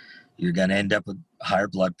 You're going to end up with higher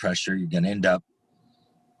blood pressure. You're going to end up,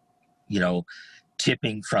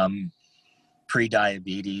 tipping from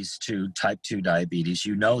pre-diabetes to type 2 diabetes.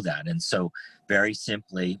 You know that. And so very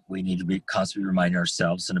simply, we need to be constantly reminding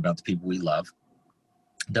ourselves and about the people we love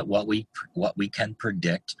that what we can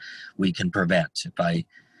predict, we can prevent. By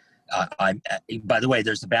the way,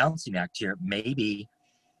 there's a balancing act here. Maybe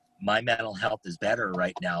my mental health is better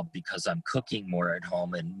right now because I'm cooking more at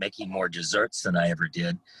home and making more desserts than I ever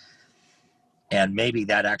did. And maybe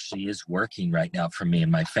that actually is working right now for me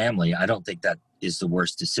and my family. I don't think that is the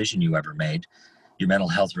worst decision you ever made. Your mental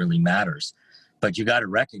health really matters. But you got to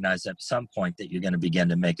recognize at some point that you're going to begin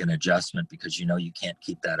to make an adjustment, because you can't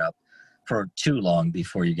keep that up for too long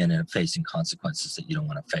before you're going to end up facing consequences that you don't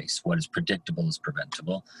want to face. What is predictable is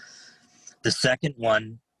preventable. The second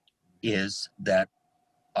one is that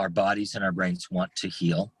our bodies and our brains want to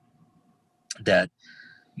heal, that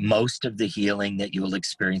most of the healing that you will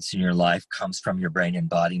experience in your life comes from your brain and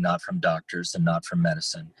body, not from doctors and not from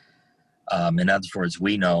medicine. In other words,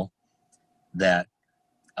 we know that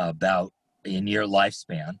in your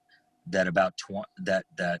lifespan,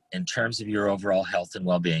 that in terms of your overall health and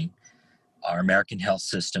well-being, our American health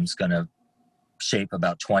system is going to shape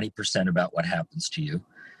about 20% about what happens to you.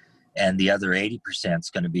 And the other 80% is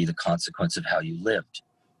going to be the consequence of how you lived.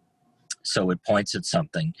 So it points at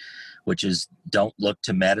something, which is, don't look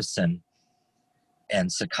to medicine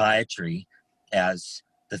and psychiatry as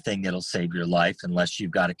the thing that'll save your life unless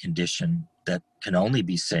you've got a condition that can only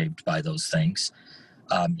be saved by those things.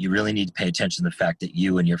 You really need to pay attention to the fact that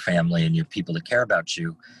you and your family and your people that care about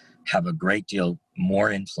you have a great deal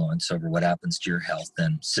more influence over what happens to your health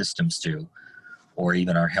than systems do. or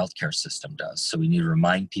even our healthcare system does. So we need to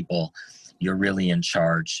remind people you're really in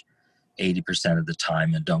charge 80% of the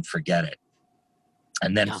time, and don't forget it.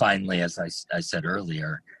 And then finally, as I said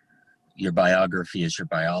earlier, your biography is your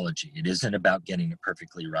biology. It isn't about getting it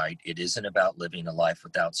perfectly right. It isn't about living a life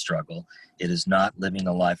without struggle. It is not living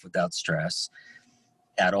a life without stress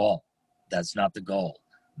at all. That's not the goal.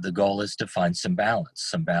 The goal is to find some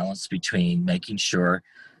balance between making sure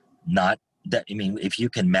if you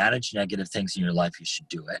can manage negative things in your life, you should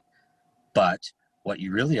do it. But what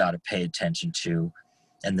you really ought to pay attention to,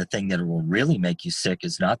 and the thing that will really make you sick,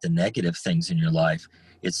 is not the negative things in your life.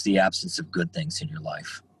 It's the absence of good things in your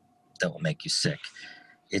life that will make you sick.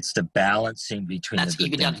 It's the balancing between that's the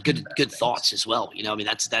good even down to good thoughts as well. I mean,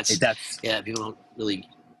 that's people don't really.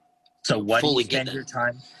 So what do you spend your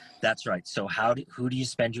time? That's right. So who do you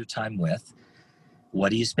spend your time with? What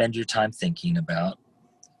do you spend your time thinking about,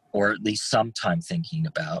 or at least some time thinking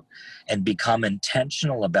about, and become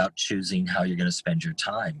intentional about choosing how you're going to spend your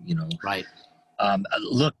time? Right.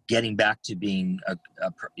 Look, getting back to being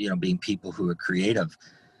being people who are creative,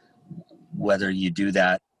 whether you do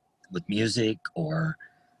that with music or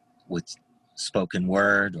with spoken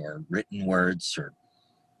word or written words or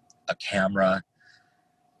a camera,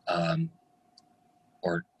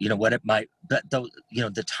 or what it might, but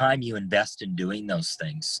the time you invest in doing those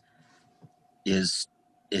things is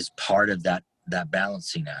part of that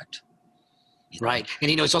balancing act. Right. And,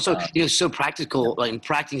 it's also, so practical, like in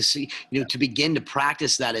practicing, to begin to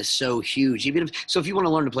practice that is so huge. So if you want to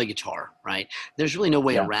learn to play guitar, right, there's really no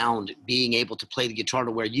way around being able to play the guitar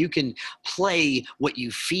to where you can play what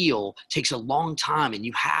you feel. Takes a long time, and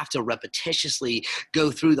you have to repetitiously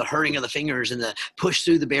go through the hurting of the fingers and the push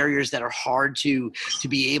through the barriers that are hard to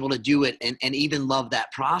be able to do it and even love that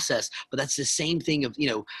process. But that's the same thing of,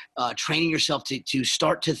 training yourself to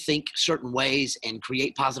start to think certain ways and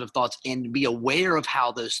create positive thoughts and be aware of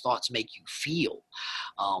how those thoughts make you feel.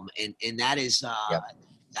 And that is,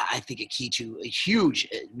 I think, a key to a huge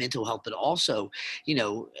mental health, but also,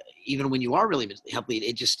 even when you are really mentally healthy,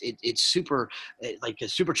 it's super, it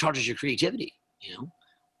supercharges your creativity,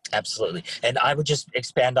 Absolutely. And I would just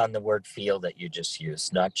expand on the word feel that you just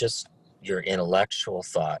used, not just your intellectual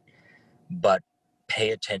thought, but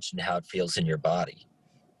pay attention to how it feels in your body.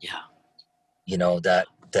 Yeah.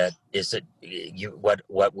 That is it.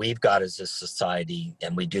 What we've got as a society,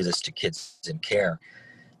 and we do this to kids in care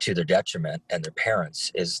to their detriment and their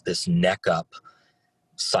parents, is this neck up,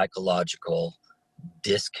 psychological,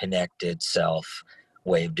 disconnected self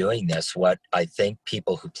way of doing this. What I think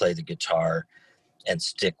people who play the guitar and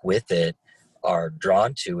stick with it are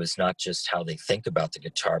drawn to is not just how they think about the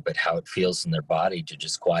guitar, but how it feels in their body to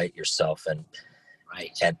just quiet yourself and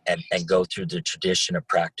go through the tradition of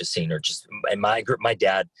practicing. Or just, and my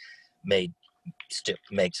dad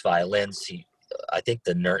makes violins. I think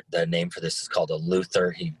the name for this is called a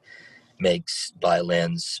luthier. He makes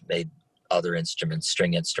violins, made other instruments,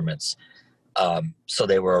 string instruments. So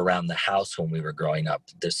they were around the house when we were growing up,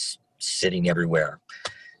 this sitting everywhere.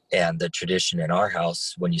 And the tradition in our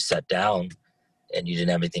house, when you sat down and you didn't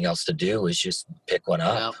have anything else to do, was just pick one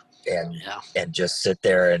up and just sit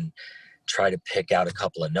there and try to pick out a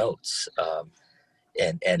couple of notes.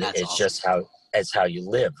 And it's awesome. Just how you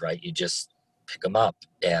live, right? You just pick them up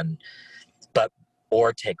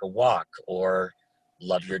or take a walk, or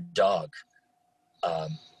love your dog.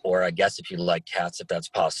 Or I guess if you like cats, if that's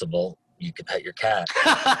possible, you could pet your cat.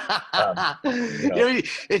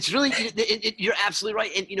 It's really, you're absolutely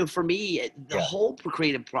right. And, for me, the whole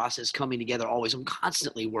creative process coming together always, I'm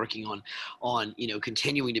constantly working on,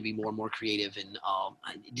 continuing to be more and more creative. And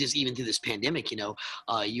just even through this pandemic, you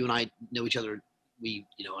and I know each other.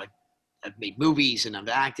 I've made movies and I've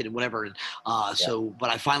acted and whatever. And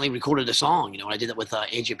but I finally recorded a song, and I did that with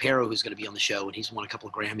Angie Aparo, who's going to be on the show, and he's won a couple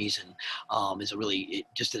of Grammys and is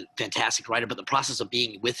just a fantastic writer. But the process of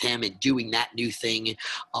being with him and doing that new thing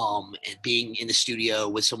and being in the studio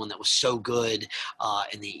with someone that was so good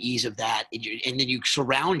and the ease of that, and then you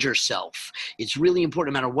surround yourself. It's really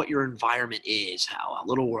important, no matter what your environment is, how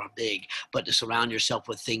little or how big, but to surround yourself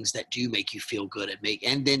with things that do make you feel good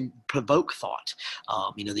and then provoke thought,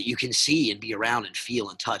 that you can see and be around and feel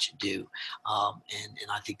and touch and do.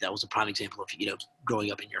 And I think that was a prime example of,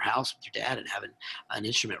 growing up in your house with your dad and having an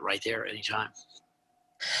instrument right there at any time.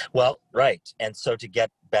 Well, right. And so to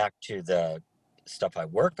get back to the stuff I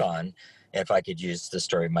work on, if I could use the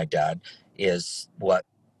story of my dad, is what,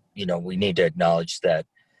 we need to acknowledge that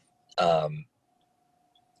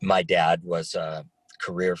my dad was a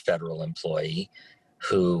career federal employee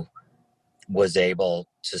who was able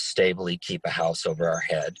to stably keep a house over our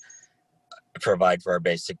head, provide for our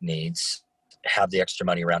basic needs, have the extra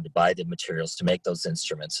money around to buy the materials to make those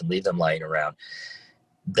instruments and leave them lying around.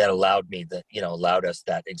 That allowed us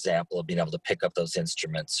that example of being able to pick up those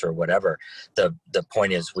instruments or whatever. The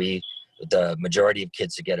point is, the majority of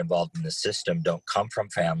kids that get involved in the system don't come from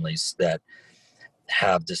families that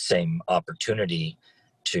have the same opportunity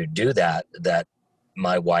to do that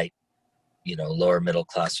my white, lower middle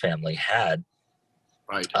class family had.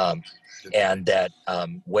 Right. And that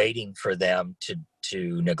waiting for them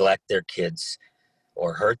to neglect their kids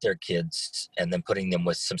or hurt their kids and then putting them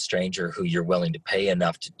with some stranger who you're willing to pay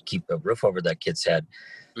enough to keep a roof over that kid's head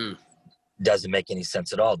doesn't make any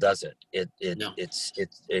sense at all, does it? No.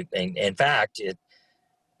 In fact,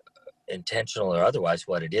 intentional or otherwise,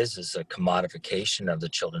 what it is a commodification of the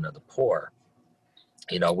children of the poor.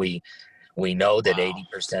 We know that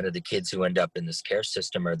 80% of the kids who end up in this care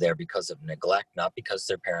system are there because of neglect, not because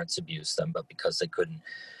their parents abused them, but because they couldn't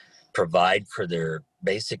provide for their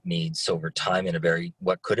basic needs over time in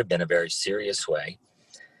what could have been a very serious way.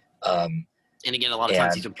 And again, a lot of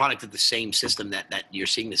times it's a product of the same system that you're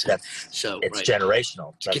seeing this in. So it's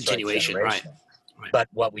generational. It's continuation, right. But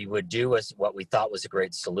what we would do is what we thought was a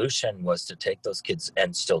great solution was to take those kids,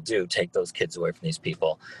 and still do, take those kids away from these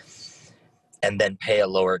people and then pay a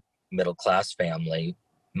lower middle class family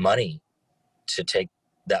money to take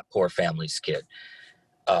that poor family's kid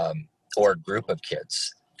or group of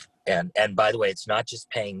kids. And by the way, it's not just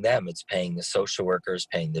paying them, it's paying the social workers,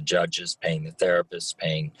 paying the judges, paying the therapists,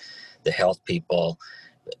 paying the health people,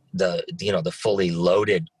 the fully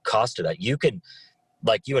loaded cost of that. You can,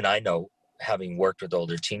 like you and I know, having worked with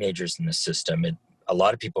older teenagers in the system, and a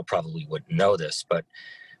lot of people probably wouldn't know this, but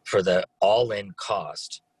for the all-in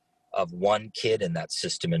cost of one kid in that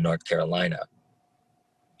system in North Carolina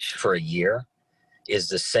for a year is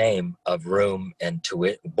the same of room and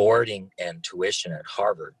boarding and tuition at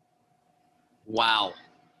Harvard. Wow.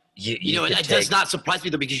 It does not surprise me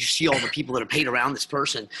though, because you see all the people that are paid around this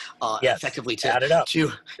person effectively to add it up.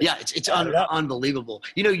 It's unbelievable.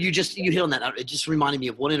 You hit on that. It just reminded me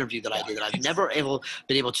of one interview that I did that I've never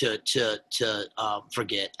been able to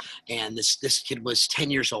forget. And this kid was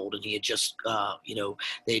 10 years old, and he had just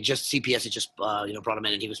CPS had just brought him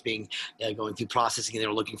in, and he was going through processing, and they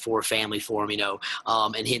were looking for a family for him,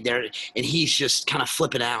 and he's just kind of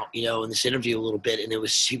flipping out, in this interview a little bit, and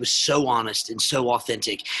he was so honest and so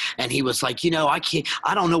authentic. And he was like,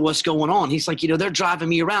 I don't know what's going on. He's like, they're driving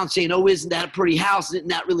me around saying, oh, isn't that a pretty house? Isn't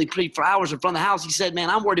that really pretty for hours in front of the house? He said, man,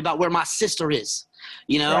 I'm worried about where my sister is.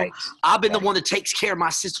 Right. I've been the one that takes care of my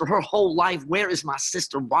sister her whole life. Where is my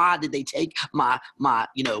sister? Why did they take my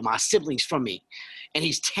siblings from me? And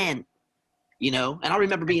he's 10, and I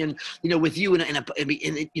remember being, with you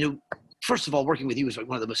first of all, working with you was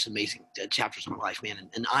one of the most amazing chapters of my life, man,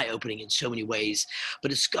 and eye-opening in so many ways.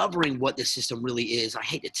 But discovering what this system really is, I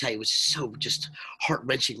hate to tell you, was so just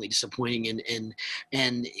heart-wrenchingly disappointing.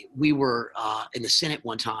 And we were in the Senate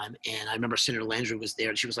one time, and I remember Senator Landry was there,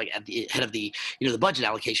 and she was like at the head of the the budget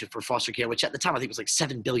allocation for foster care, which at the time I think was like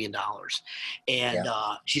 $7 billion. And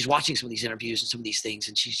she's watching some of these interviews and some of these things,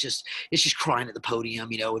 and she's crying at the podium,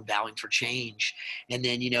 and vowing for change. And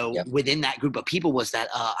then within that group of people was that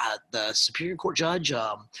the Superior Court judge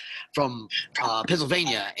from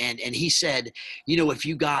Pennsylvania, and he said, if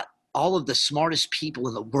you got all of the smartest people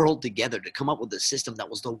in the world together to come up with a system that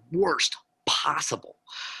was the worst possible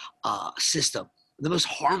system, the most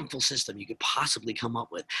harmful system you could possibly come up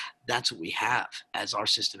with, that's what we have as our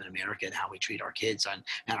system in America, and how we treat our kids and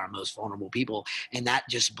our most vulnerable people. And that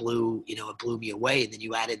just blew me away. And then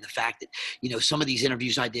you add in the fact that, some of these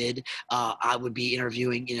interviews I did, I would be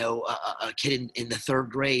interviewing, a kid in the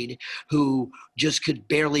third grade who just could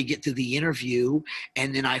barely get through the interview.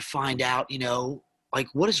 And then I find out, like,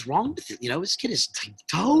 what is wrong with it? This kid is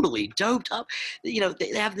totally doped up. They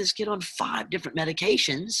have this kid on 5 different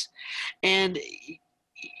medications, and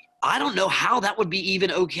I don't know how that would be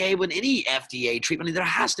even okay with any FDA treatment. I mean, there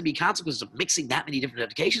has to be consequences of mixing that many different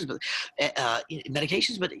medications, but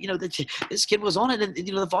this kid was on it, and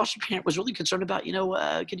the foster parent was really concerned about,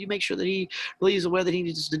 could you make sure that he really is aware that he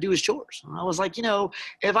needs to do his chores? And I was like,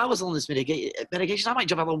 if I was on this medication, I might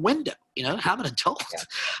jump out the window. I'm an adult. Yeah.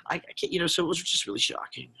 I can't, so it was just really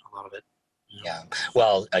shocking, a lot of it. Yeah.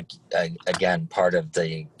 Well, again, part of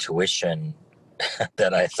the tuition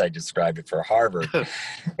that I described it for Harvard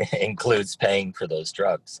includes paying for those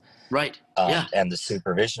drugs, right? And the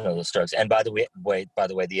supervision of those drugs. And by the way,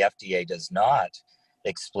 the FDA does not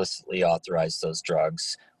explicitly authorize those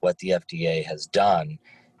drugs. What the FDA has done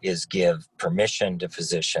is give permission to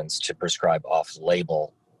physicians to prescribe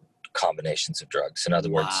off-label combinations of drugs. In other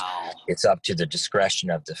words, it's up to the discretion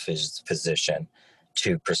of the physician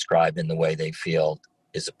to prescribe in the way they feel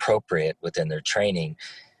is appropriate within their training,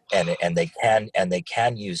 and they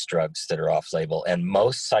can use drugs that are off label. And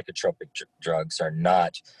most psychotropic drugs are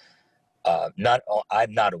not. I'm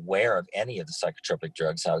not aware of any of the psychotropic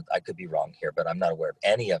drugs. I could be wrong here, but I'm not aware of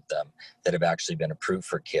any of them that have actually been approved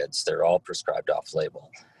for kids. They're all prescribed off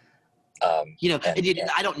label. I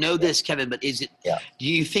don't know this, Kevin, but is it? Yeah. Do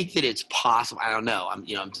you think that it's possible? I don't know. I'm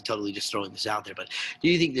totally just throwing this out there, but do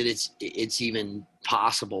you think that it's even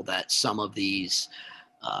possible that some of these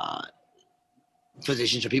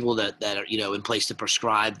physicians or people that are in place to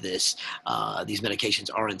prescribe these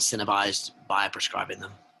medications are incentivized by prescribing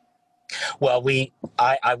them? Well,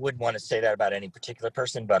 I wouldn't want to say that about any particular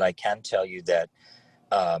person, but I can tell you that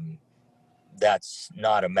that's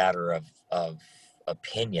not a matter of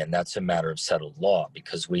opinion. That's a matter of settled law,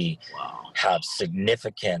 because we have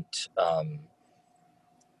significant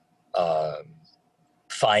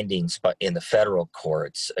findings, but in the federal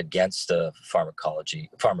courts against the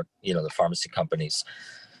the pharmacy companies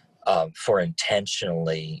for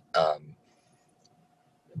intentionally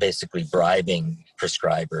basically bribing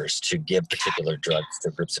prescribers to give particular drugs to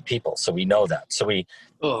groups of people. So we know that. So we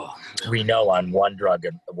know on one drug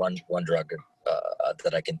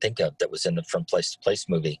that I can think of that was in the From Place to Place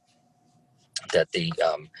movie, that the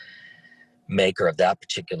maker of that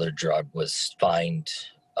particular drug was fined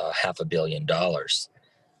 $500 million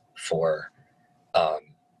for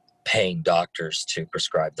paying doctors to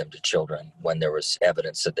prescribe them to children when there was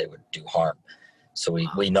evidence that they would do harm. So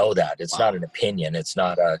we know that. It's not an opinion. It's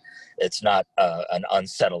not an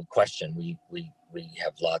unsettled question. We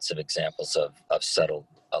have lots of examples of settled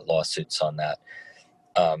lawsuits on that.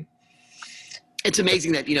 It's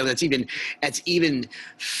amazing that that's even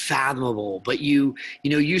fathomable. But you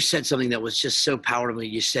said something that was just so powerful.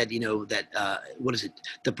 You said that what is it?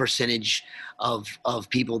 The percentage of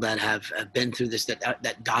people that have been through this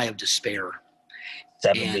that die of despair.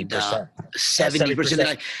 70%.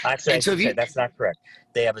 70%. Actually, that's not correct.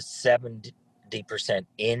 They have a 70%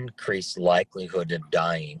 increased likelihood of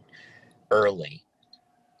dying early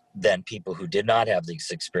than people who did not have these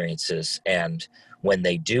experiences. And when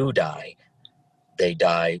they do die, they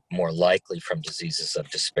die more likely from diseases of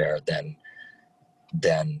despair than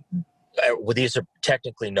these are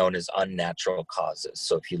technically known as unnatural causes.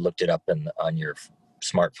 So if you looked it up on your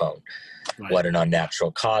smartphone, right, what an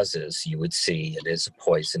unnatural cause is, you would see it is a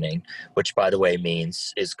poisoning, which, by the way,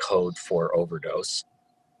 is code for overdose,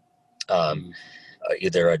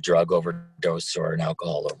 either a drug overdose or an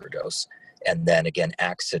alcohol overdose, and then again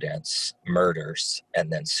accidents, murders,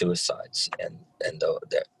 and then suicides, and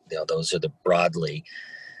those are the broadly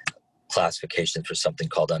classifications for something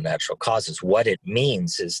called unnatural causes. What it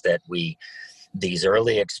means is that these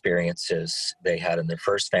early experiences they had in their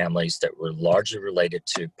first families that were largely related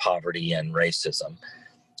to poverty and racism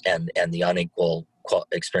and the unequal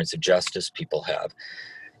experience of justice people have,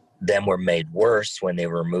 then were made worse when they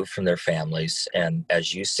were removed from their families. And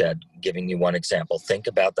as you said, giving you one example, think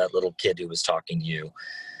about that little kid who was talking to you,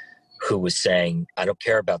 who was saying, I don't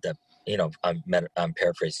care about that, I'm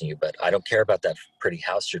paraphrasing you, but I don't care about that pretty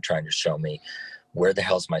house you're trying to show me. Where the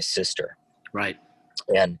hell's my sister? Right.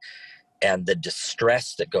 And the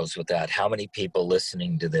distress that goes with that. How many people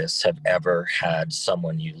listening to this have ever had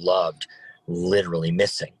someone you loved literally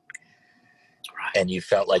missing? Right. And you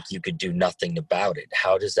felt like you could do nothing about it.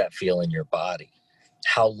 How does that feel in your body?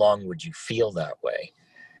 How long would you feel that way?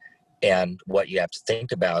 And what you have to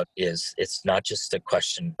think about is it's not just a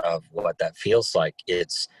question of what that feels like.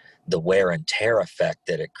 It's the wear and tear effect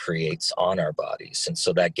that it creates on our bodies. And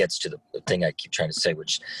so that gets to the thing I keep trying to say,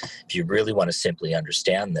 which if you really want to simply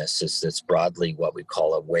understand this, is this broadly what we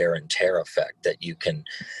call a wear and tear effect, that you can,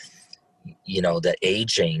 the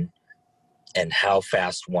aging and how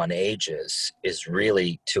fast one ages is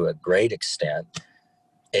really to a great extent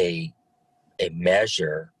a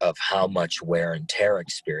measure of how much wear and tear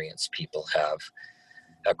experience people have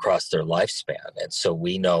across their lifespan. And so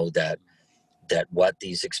we know that what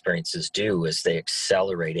these experiences do is they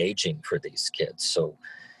accelerate aging for these kids. So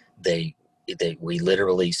we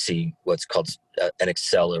literally see what's called an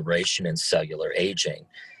acceleration in cellular aging.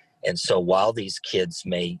 And so while these kids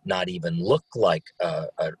may not even look like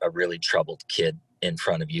a really troubled kid in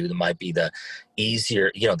front of you, there might be the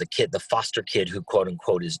easier, the foster kid who quote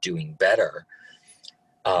unquote is doing better.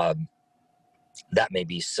 That may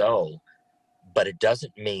be so, but it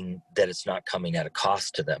doesn't mean that it's not coming at a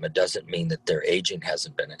cost to them. It doesn't mean that their aging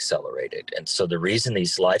hasn't been accelerated. And so the reason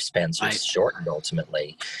these lifespans are shortened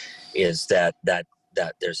ultimately is that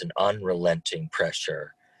there's an unrelenting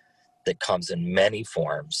pressure that comes in many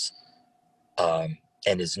forms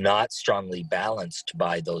and is not strongly balanced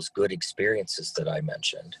by those good experiences that I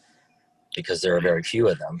mentioned. because there are very few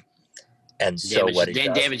of them. And so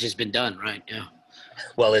damage has been done, right? Yeah.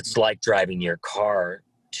 Well, it's like driving your car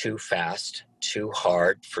too fast, too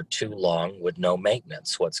hard, for too long with no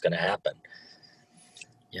maintenance. What's going to happen?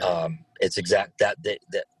 Yeah. It's exact that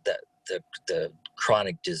the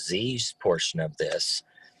chronic disease portion of this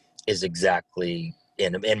is exactly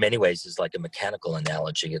in many ways is like a mechanical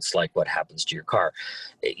analogy. It's like what happens to your car.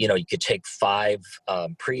 You know, you could take 5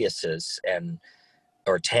 Priuses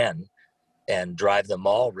or 10 and drive them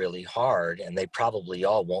all really hard, and they probably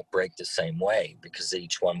all won't break the same way because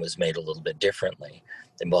each one was made a little bit differently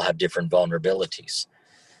and will have different vulnerabilities.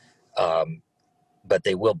 But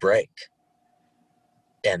they will break.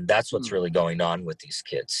 And that's what's really going on with these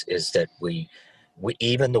kids, is that we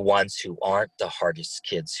even the ones who aren't the hardest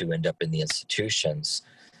kids who end up in the institutions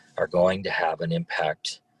are going to have an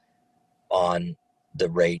impact on the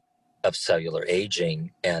rate of cellular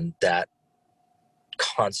aging, and that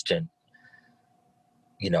constant,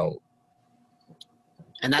 you know,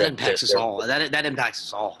 and that impacts us all. That impacts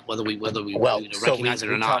us all, whether we recognize it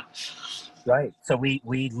or not. Right. So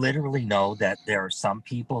we literally know that there are some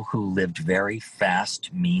people who lived very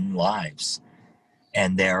fast, mean lives.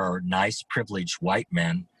 And there are nice, privileged white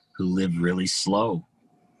men who live really slow.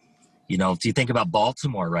 You know, if you think about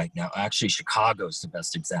Baltimore right now, actually Chicago is the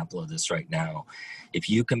best example of this right now. If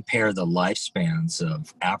you compare the lifespans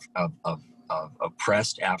of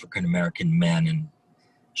oppressed African-American men in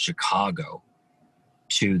Chicago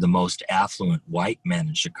to the most affluent white men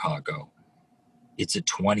in Chicago, it's a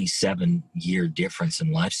 27-year difference in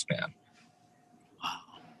lifespan.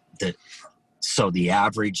 So the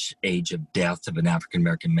average age of death of an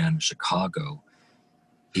African-American man in Chicago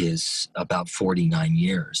is about 49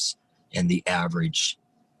 years. And the average,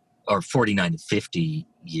 or 49 to 52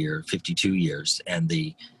 years. And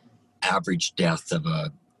the average death of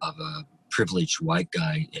a privileged white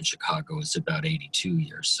guy in Chicago is about 82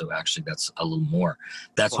 years. So actually that's a little more.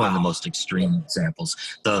 That's one of the most extreme examples.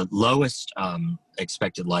 The lowest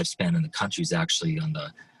expected lifespan in the country is actually on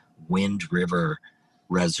the Wind River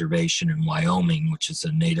Reservation in Wyoming, which is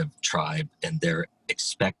a native tribe, and their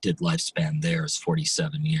expected lifespan there is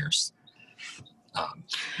 47 years,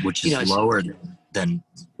 which is lower than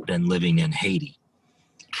living in Haiti.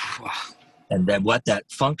 And then what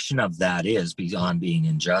that function of that is, beyond being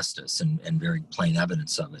injustice and very plain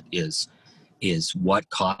evidence of it, is what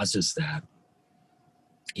causes that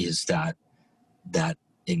is that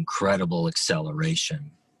incredible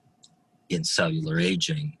acceleration in cellular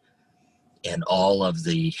aging and all of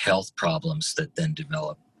the health problems that then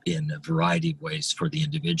develop in a variety of ways for the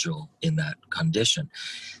individual in that condition.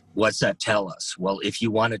 What's that tell us? Well, if you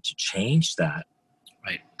wanted to change that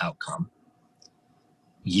outcome,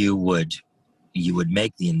 you would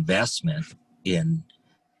make the investment in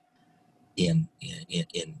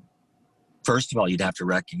first of all, you'd have to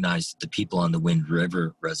recognize that the people on the Wind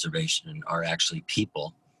River Reservation are actually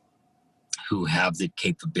people who have the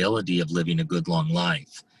capability of living a good long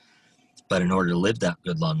life. But in order to live that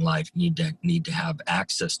good long life, need to have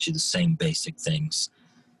access to the same basic things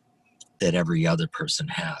that every other person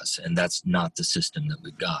has. And that's not the system that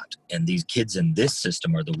we've got. And these kids in this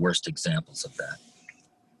system are the worst examples of that.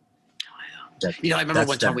 I remember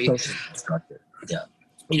one time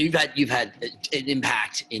you've had an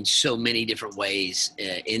impact in so many different ways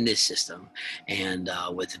in this system, and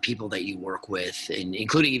with the people that you work with, and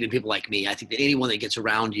including even people like me. I think that anyone that gets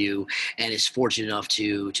around you and is fortunate enough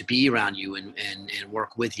to be around you and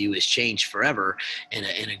work with you is changed forever in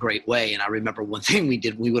a great way. And I remember one thing we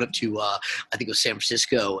did. We went up to I think it was San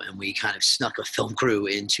Francisco, and we kind of snuck a film crew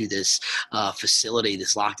into this facility,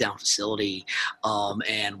 this lockdown facility,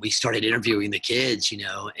 and we started interviewing the kids.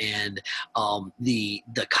 And the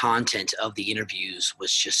content of the interviews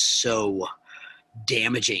was just so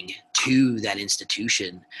damaging to that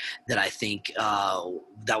institution that I think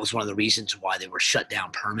that was one of the reasons why they were shut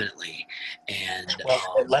down permanently. And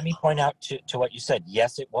let me point out to what you said.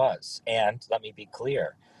 Yes, it was. And let me be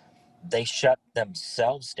clear. They shut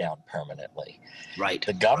themselves down permanently. Right.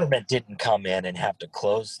 The government didn't come in and have to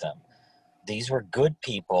close them. These were good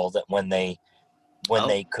people that when they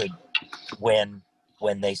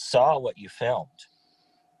saw what you filmed,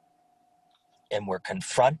 and were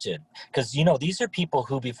confronted, because these are people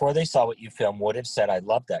who before they saw what you filmed would have said, I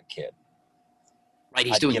love that kid. Right,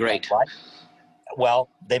 he's doing great. Well,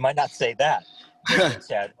 they might not say that. They would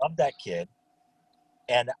say, I love that kid.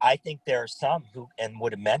 And I think there are some who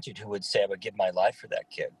would have meant it, who would say, I would give my life for that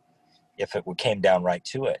kid if it came down right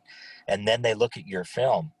to it. And then they look at your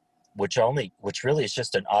film, which really is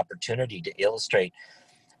just an opportunity to illustrate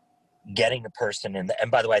getting the person in. And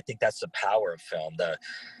by the way, I think that's the power of film.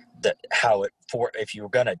 if you were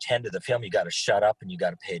going to attend to the film, you got to shut up and you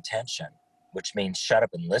got to pay attention, which means shut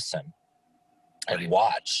up and listen and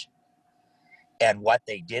watch. And what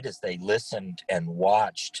they did is they listened and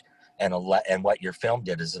watched, and what your film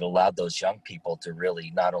did is it allowed those young people to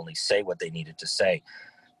really not only say what they needed to say,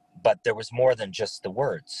 but there was more than just the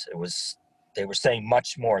words. They were saying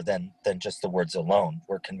much more than just the words alone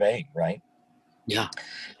were conveying, right? Yeah.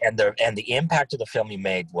 And the impact of the film you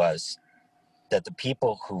made was that the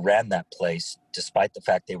people who ran that place, despite the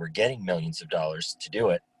fact they were getting millions of dollars to do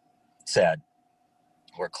it, said,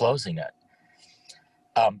 "We're closing it."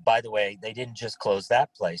 By the way, they didn't just close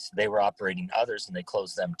that place; they were operating others, and they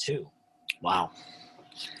closed them too. Wow.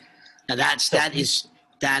 Now that is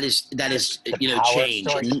change.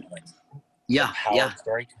 Yeah.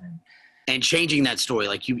 Storytelling. And changing that story,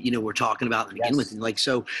 like we're talking about in the beginning with, like,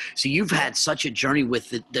 so you've had such a journey with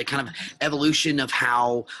the kind of evolution of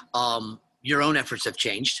how your own efforts have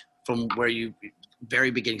changed from where you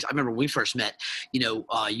very beginnings. I remember when we first met,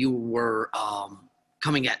 you were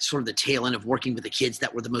coming at sort of the tail end of working with the kids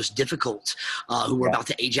that were the most difficult, who were about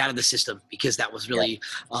to age out of the system, because that was really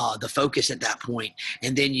the focus at that point.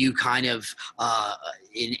 And then you kind of,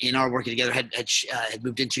 in our working together, had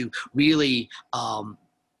moved into really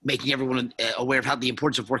making everyone aware of how the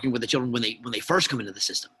importance of working with the children when they first come into the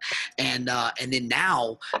system. And then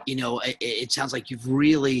now, it sounds like you've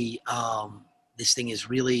really, this thing is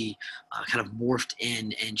really kind of morphed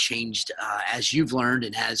in and changed as you've learned,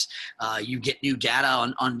 and as you get new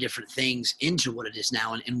data on different things into what it is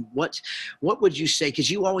now. And what would you say, because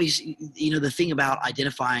you always, the thing about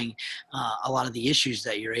identifying a lot of the issues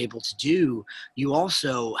that you're able to do, you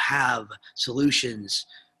also have solutions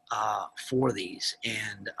for these,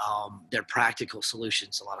 and they're practical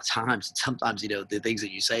solutions a lot of times. And sometimes, the things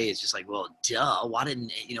that you say is just like, well, duh, why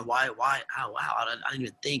didn't, why, oh, wow, I didn't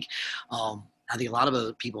even think. I think a lot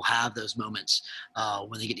of people have those moments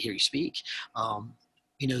when they get to hear you speak.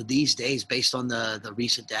 These days, based on the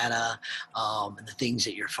recent data and the things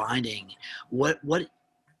that you're finding, what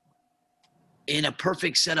in a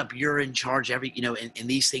perfect setup, you're in charge and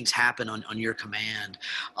these things happen on your command.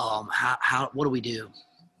 What do we do?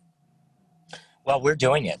 Well, we're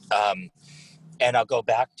doing it. And I'll go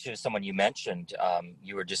back to someone you mentioned.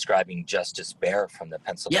 You were describing Justice Baer from the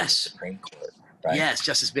Pennsylvania Supreme Court, right? Yes,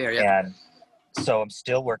 Justice Baer, yeah. And so I'm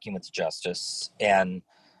still working with Justice, and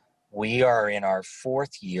we are in our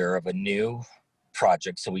 4th year of a new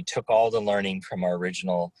project. So we took all the learning from our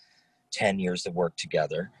original 10 years of work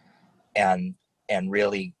together and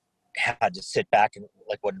really had to sit back and,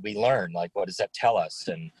 like, what did we learn? Like, what does that tell us?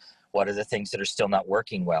 And what are the things that are still not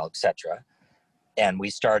working well, et cetera? And we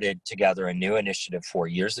started together a new initiative 4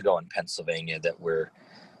 years ago in Pennsylvania that we're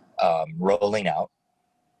rolling out.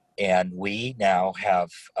 And we now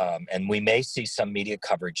have, and we may see some media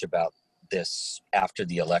coverage about this after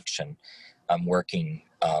the election. I'm working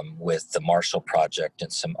with the Marshall Project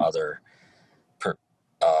and some other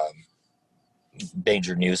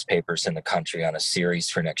major newspapers in the country on a series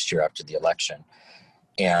for next year after the election.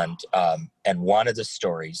 And one of the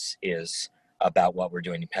stories is about what we're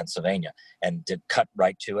doing in Pennsylvania, and to cut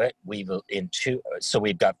right to it, so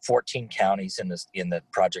we've got 14 counties in the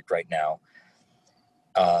project right now.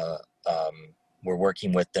 We're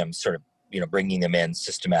working with them, sort of, bringing them in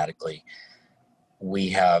systematically. We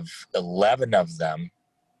have 11 of them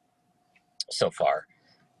so far,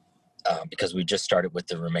 because we just started with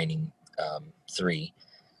the remaining 3,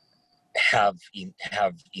 have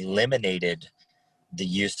eliminated the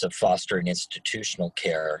use of foster and institutional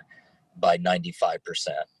care by 95%.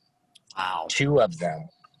 Wow. Two of them,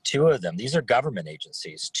 these are government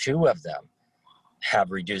agencies, 2 of them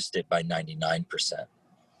have reduced it by 99%.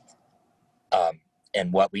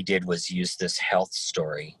 And what we did was use this health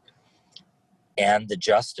story and the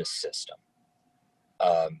justice system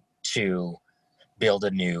to build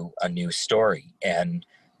a new story. And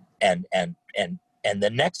the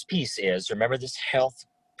next piece is, remember this health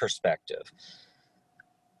perspective,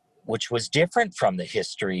 which was different from the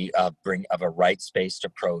history of a rights-based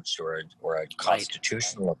approach or a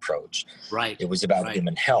constitutional approach. Right. It was about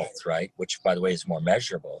human health, right? Which, by the way, is more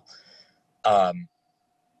measurable.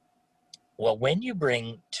 Well, when you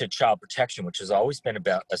bring to child protection, which has always been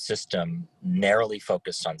about a system narrowly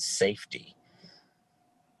focused on safety,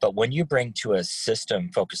 but when you bring to a system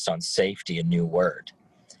focused on safety a new word,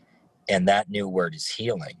 and that new word is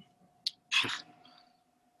healing,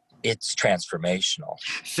 it's transformational.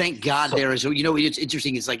 Thank God So, there is. You know, it's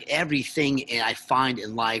interesting. It's like everything I find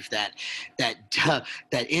in life that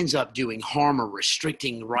ends up doing harm or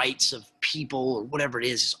restricting rights of people or whatever it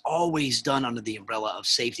is always done under the umbrella of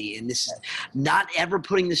safety. And this is not ever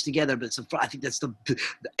putting this together, but I think that's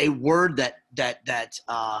a word that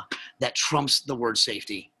trumps the word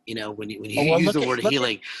safety. You know, when you use the word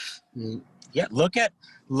healing. Look at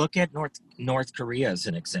North Korea as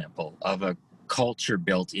an example of a culture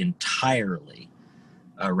built entirely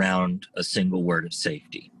around a single word of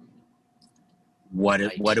safety. What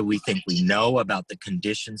do we think we know about the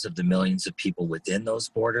conditions of the millions of people within those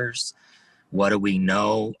borders? What do we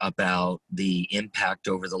know about the impact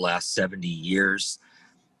over the last 70 years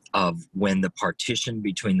of when the partition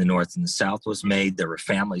between the North and the South was made? There were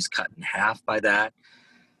families cut in half by that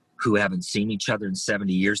who haven't seen each other in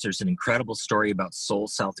 70 years. There's an incredible story about Seoul,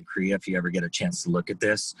 South Korea, if you ever get a chance to look at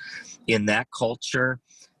this. In that culture,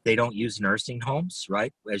 they don't use nursing homes,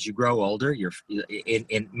 right? As you grow older,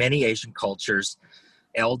 in many Asian cultures,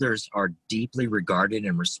 elders are deeply regarded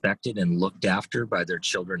and respected and looked after by their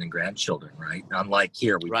children and grandchildren, right? Unlike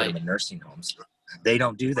here, we put them in nursing homes. They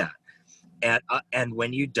don't do that. And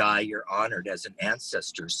when you die, you're honored as an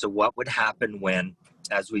ancestor. So what would happen when,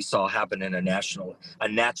 as we saw happen in a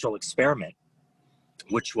natural experiment,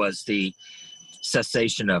 which was the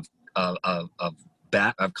cessation of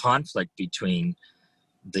conflict between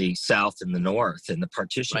the South and the North and the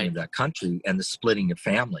partitioning of that country and the splitting of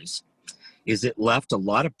families, is it left a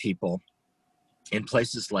lot of people in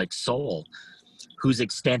places like Seoul whose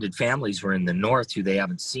extended families were in the North who they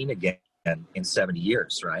haven't seen again in 70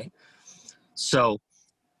 years, right? So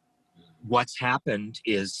what's happened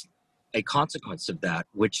is a consequence of that,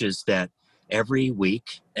 which is that every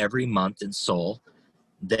week, every month in Seoul,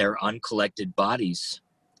 there are uncollected bodies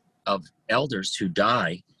of elders who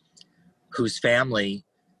die, whose family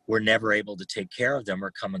were never able to take care of them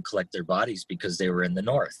or come and collect their bodies because they were in the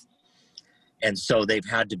North. And so they've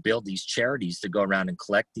had to build these charities to go around and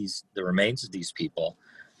collect the remains of these people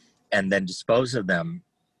and then dispose of them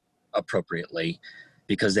appropriately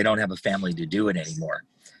because they don't have a family to do it anymore.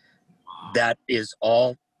 That is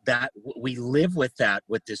all that we live with, that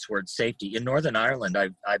with this word safety. In Northern Ireland, I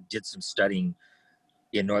did some studying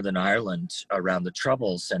in Northern Ireland around the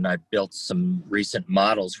Troubles, and I built some recent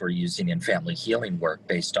models we're using in family healing work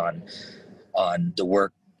based on the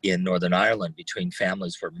work in Northern Ireland between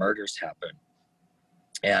families where murders happen.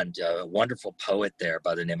 And a wonderful poet there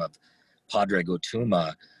by the name of Pádraig Ó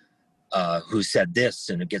Tuama, who said this,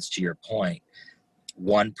 and it gets to your point: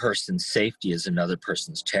 one person's safety is another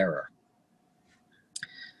person's terror.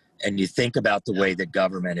 And you think about the way that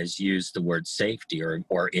government has used the word safety,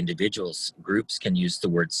 or individuals, groups can use the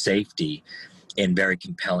word safety in very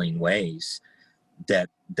compelling ways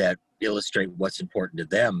that illustrate what's important to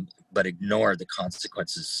them, but ignore the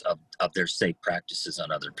consequences of their safe practices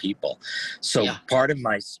on other people. So part of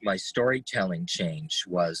my storytelling change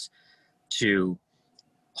was to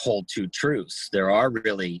hold two truths. There are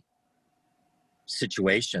really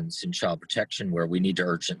situations in child protection where we need to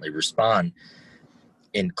urgently respond,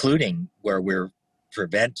 including where we're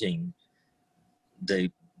preventing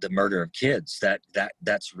the murder of kids.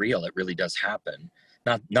 That's real. It really does happen.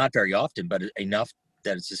 Not very often, but enough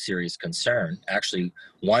that it's a serious concern. Actually,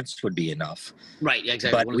 once would be enough. Right,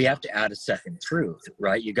 exactly. But we have to add a second truth,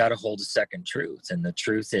 right? You got to hold a second truth. And the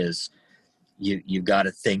truth is you got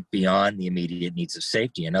to think beyond the immediate needs of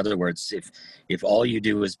safety. In other words, if all you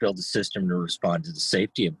do is build a system to respond to the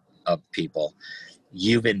safety of people,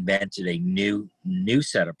 you've invented a new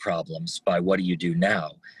set of problems by what do you do now?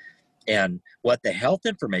 And what the health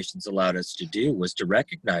information's allowed us to do was to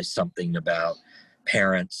recognize something about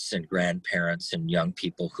parents and grandparents and young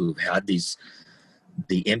people who've had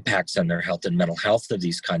the impacts on their health and mental health of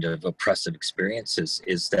these kind of oppressive experiences,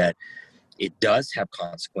 is that it does have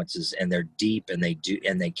consequences, and they're deep, and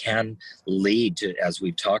they can lead to, as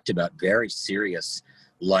we've talked about, very serious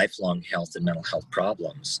lifelong health and mental health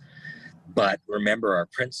problems. But remember our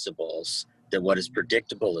principles, that what is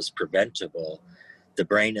predictable is preventable, the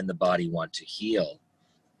brain and the body want to heal,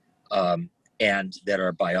 and that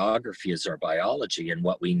our biography is our biology. And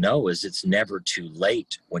what we know is it's never too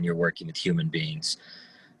late when you're working with human beings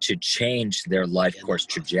to change their life course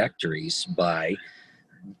trajectories by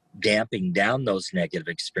damping down those negative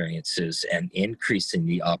experiences and increasing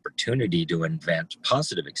the opportunity to invent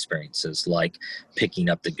positive experiences, like picking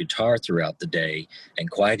up the guitar throughout the day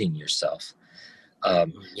and quieting yourself.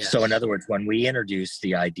 So in other words, when we introduce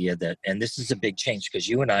the idea that, and this is a big change because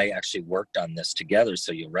you and I actually worked on this together,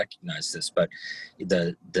 so you'll recognize this, but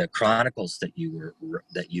the chronicles that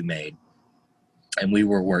you made and we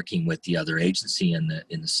were working with the other agency in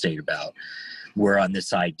the state about, we're on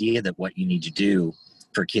this idea that what you need to do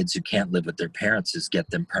for kids who can't live with their parents is get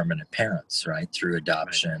them permanent parents, right? Through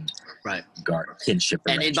adoption, right, kinship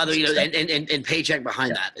and by the way, arrangements. and paycheck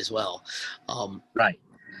behind that as well. Right.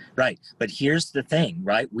 But here's the thing,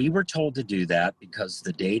 right? We were told to do that because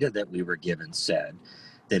the data that we were given said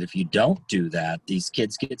that if you don't do that, these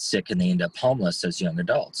kids get sick and they end up homeless as young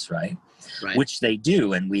adults, right? Which they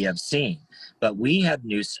do, and we have seen. But we had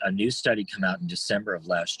a new study come out in December of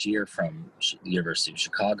last year from the University of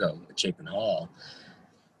Chicago at Chapin Hall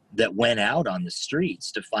that went out on the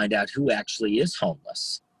streets to find out who actually is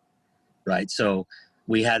homeless, right? So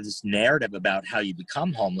we had this narrative about how you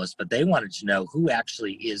become homeless, but they wanted to know who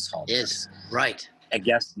actually is homeless. Right. And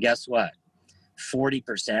guess what?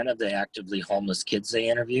 40% of the actively homeless kids they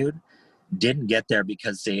interviewed didn't get there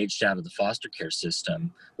because they aged out of the foster care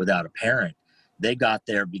system without a parent. They got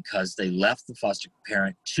there because they left the foster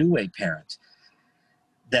parent to a parent.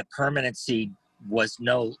 That permanency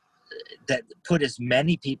that put as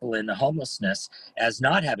many people into homelessness as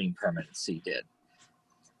not having permanency did.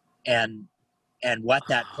 And what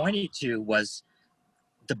that pointed to was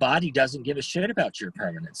the body doesn't give a shit about your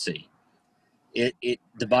permanency.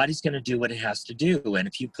 The body's going to do what it has to do. And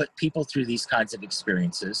if you put people through these kinds of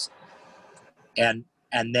experiences and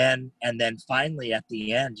then finally at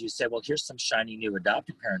the end you say, well, here's some shiny new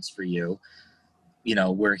adoptive parents for you. You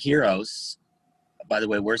know, we're heroes. By the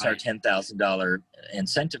way, where's our $10,000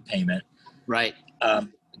 incentive payment? Right.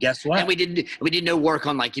 Guess what? And we did no work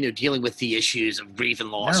on, like, dealing with the issues of grief and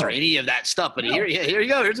loss or any of that stuff. But here you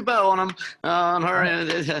go. Here's a bow on them, on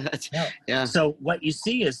her. Yeah. So what you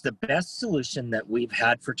see is the best solution that we've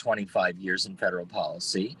had for 25 years in federal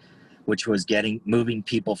policy, which was moving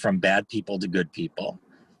people from bad people to good people,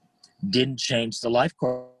 didn't change the life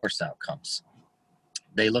course outcomes.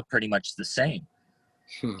 They look pretty much the same.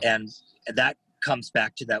 And that comes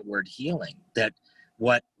back to that word healing, that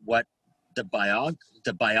what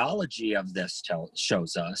the biology of this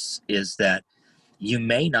shows us is that you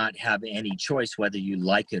may not have any choice whether you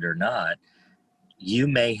like it or not. You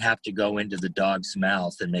may have to go into the dog's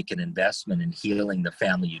mouth and make an investment in healing the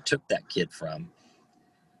family you took that kid from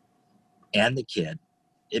and the kid.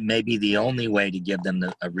 It may be the only way to give them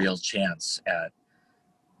a real chance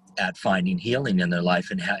at finding healing in their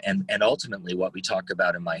life. And ultimately what we talk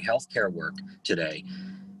about in my healthcare work today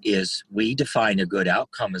is we define a good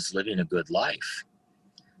outcome as living a good life,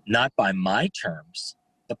 not by my terms,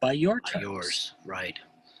 but by your terms. By yours, right.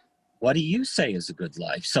 What do you say is a good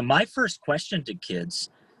life? So my first question to kids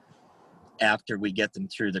after we get them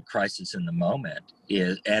through the crisis in the moment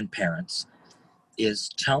and parents is,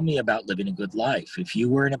 tell me about living a good life. If you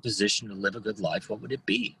were in a position to live a good life, what would it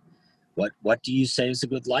be? What do you say is a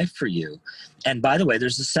good life for you? And by the way,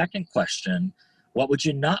 there's a second question. What would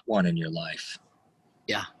you not want in your life?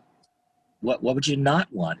 Yeah. What would you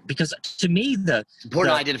not want? Because to me, it's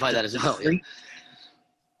important to identify that as well.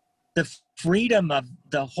 The freedom of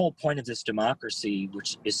the whole point of this democracy,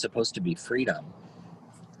 which is supposed to be freedom.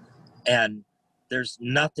 And there's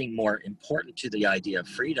nothing more important to the idea of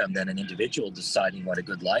freedom than an individual deciding what a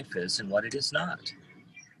good life is and what it is not.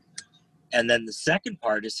 And then the second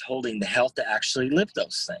part is holding the health to actually live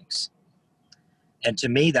those things. And to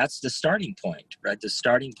me, that's the starting point, right? The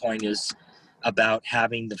starting point is about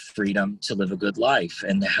having the freedom to live a good life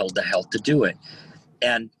and the health to do it.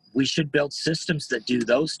 And we should build systems that do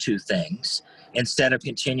those two things instead of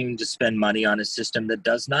continuing to spend money on a system that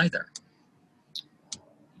does neither.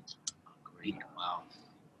 Great.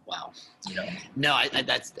 Wow. No,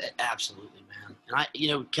 that's absolutely, man.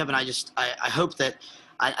 And Kevin, I hope that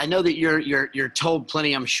I know that you're told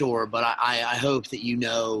plenty, I'm sure, but I hope that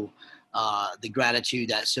the gratitude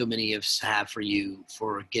that so many of us have for you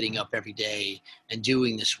for getting up every day and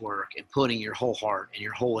doing this work and putting your whole heart and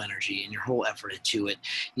your whole energy and your whole effort into it,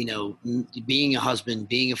 being a husband,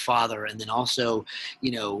 being a father, and then also,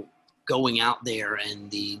 going out there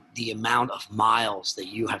and the amount of miles that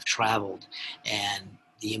you have traveled and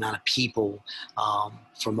the amount of people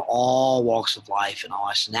from all walks of life and all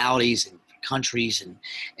nationalities and countries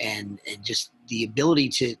and just the ability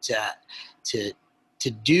to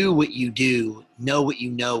do what you do, know what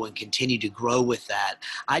you know, and continue to grow with that.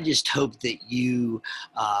 I just hope that you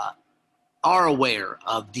are aware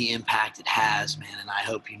of the impact it has, man. And I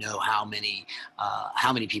hope you know how many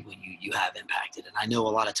people you have impacted. And I know a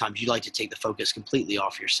lot of times you like to take the focus completely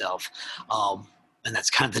off yourself. And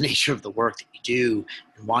that's kind of the nature of the work that you do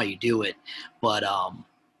and why you do it. But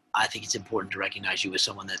I think it's important to recognize you as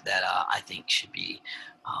someone that I think should be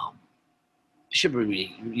should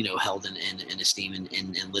be, you know, held in esteem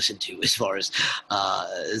and listened to, as far as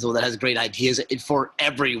one that has great ideas for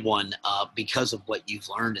everyone, because of what you've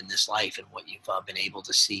learned in this life and what you've been able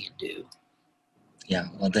to see and do. Yeah,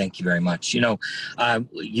 well, thank you very much. You know,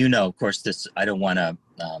 of course, this, I don't want to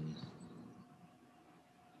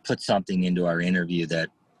put something into our interview that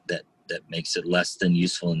makes it less than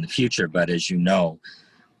useful in the future. But as you know,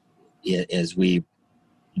 as we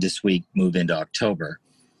this week move into October,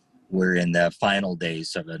 we're in the final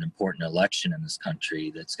days of an important election in this country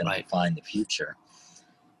that's going to define the future.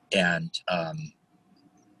 And I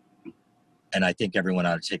think everyone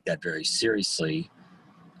ought to take that very seriously.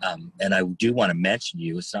 And I do want to mention to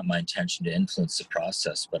you, it's not my intention to influence the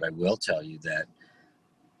process, but I will tell you that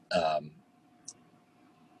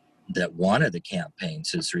that one of the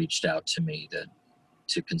campaigns has reached out to me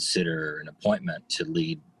to consider an appointment to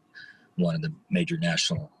lead one of the major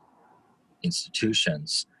national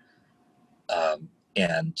institutions.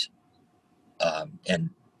 And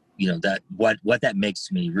you know, that what that makes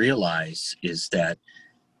me realize is that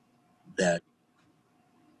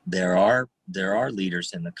there are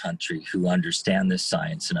leaders in the country who understand this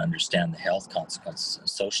science and understand the health consequences and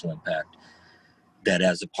social impact, that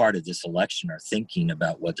as a part of this election are thinking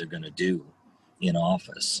about what they're going to do in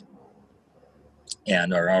office,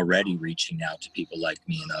 and are already reaching out to people like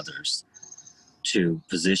me and others to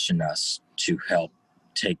position us to help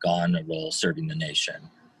take on a role serving the nation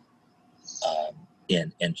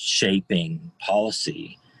in shaping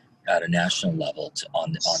policy at a national level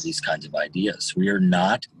on these kinds of ideas. We are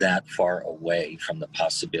not that far away from the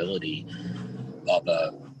possibility of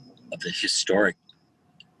a historic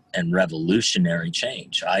and revolutionary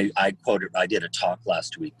change. I did a talk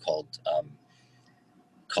last week called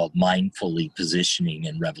Mindfully Positioning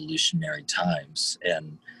in Revolutionary Times,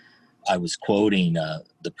 and I was quoting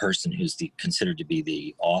the person who's considered to be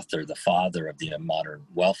the author, the father of the modern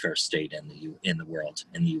welfare state in the world,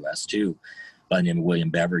 in the U.S. too, by the name of William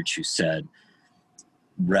Beveridge, who said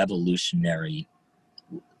revolutionary.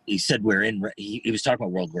 He said he was talking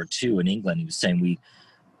about World War II in England. He was saying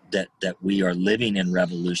that we are living in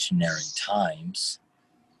revolutionary times,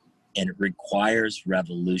 and it requires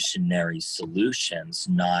revolutionary solutions,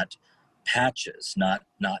 not patches, not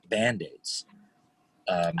Band-Aids.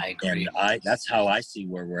 I agree. And that's how I see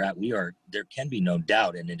where we're at. There can be no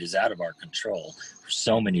doubt, and it is out of our control for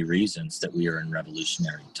so many reasons, that we are in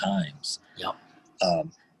revolutionary times. Yep.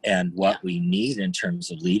 And what we need in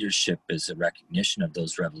terms of leadership is a recognition of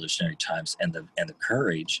those revolutionary times and the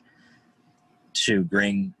courage to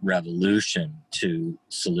bring revolution to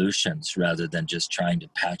solutions rather than just trying to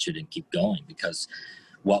patch it and keep going, because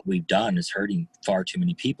what we've done is hurting far too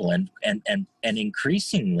many people, and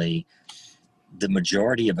increasingly the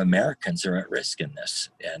majority of Americans are at risk in this.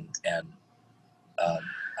 And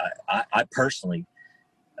I personally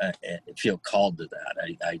feel called to that.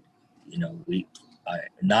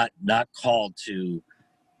 Not called to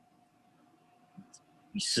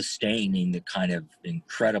sustaining the kind of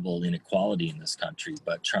incredible inequality in this country,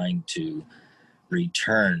 but trying to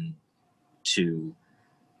return to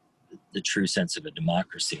the true sense of a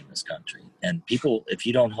democracy in this country. And people, if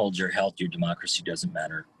you don't hold your health, your democracy doesn't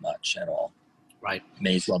matter much at all. Right.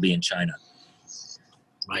 May as well be in China.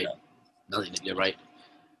 Right. Nothing. You're right.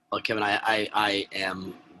 Well, Kevin, I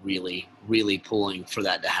am really, really pulling for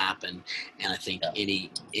that to happen. And I think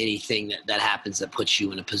anything that happens that puts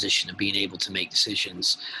you in a position of being able to make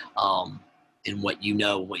decisions, in what you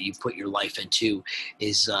put your life into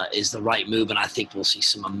is the right move. And I think we'll see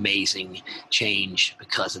some amazing change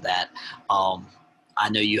because of that. I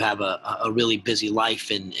know you have a really busy life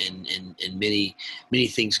and many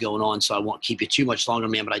things going on, so I won't keep you too much longer,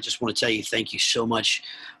 man. But I just want to tell you, thank you so much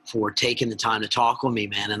for taking the time to talk with me,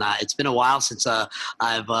 man. And it's been a while since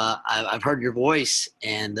I've heard your voice,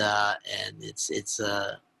 and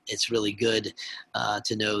it's really good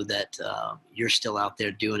to know that you're still out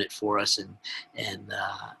there doing it for us, and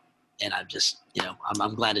I'm just,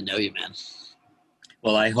 I'm glad to know you, man.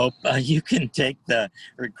 Well, I hope you can take the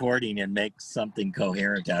recording and make something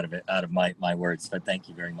coherent out of my words. But thank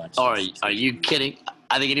you very much. Are you kidding?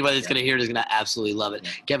 I think anybody that's going to hear it is going to absolutely love it. Yeah.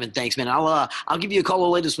 Kevin, thanks, man. I'll give you a call a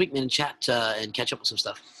little later this week, man, and chat and catch up with some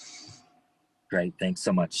stuff. Great. Thanks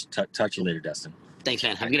so much. Talk to you later, Dustin. Thanks,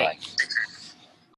 man. Have a good day.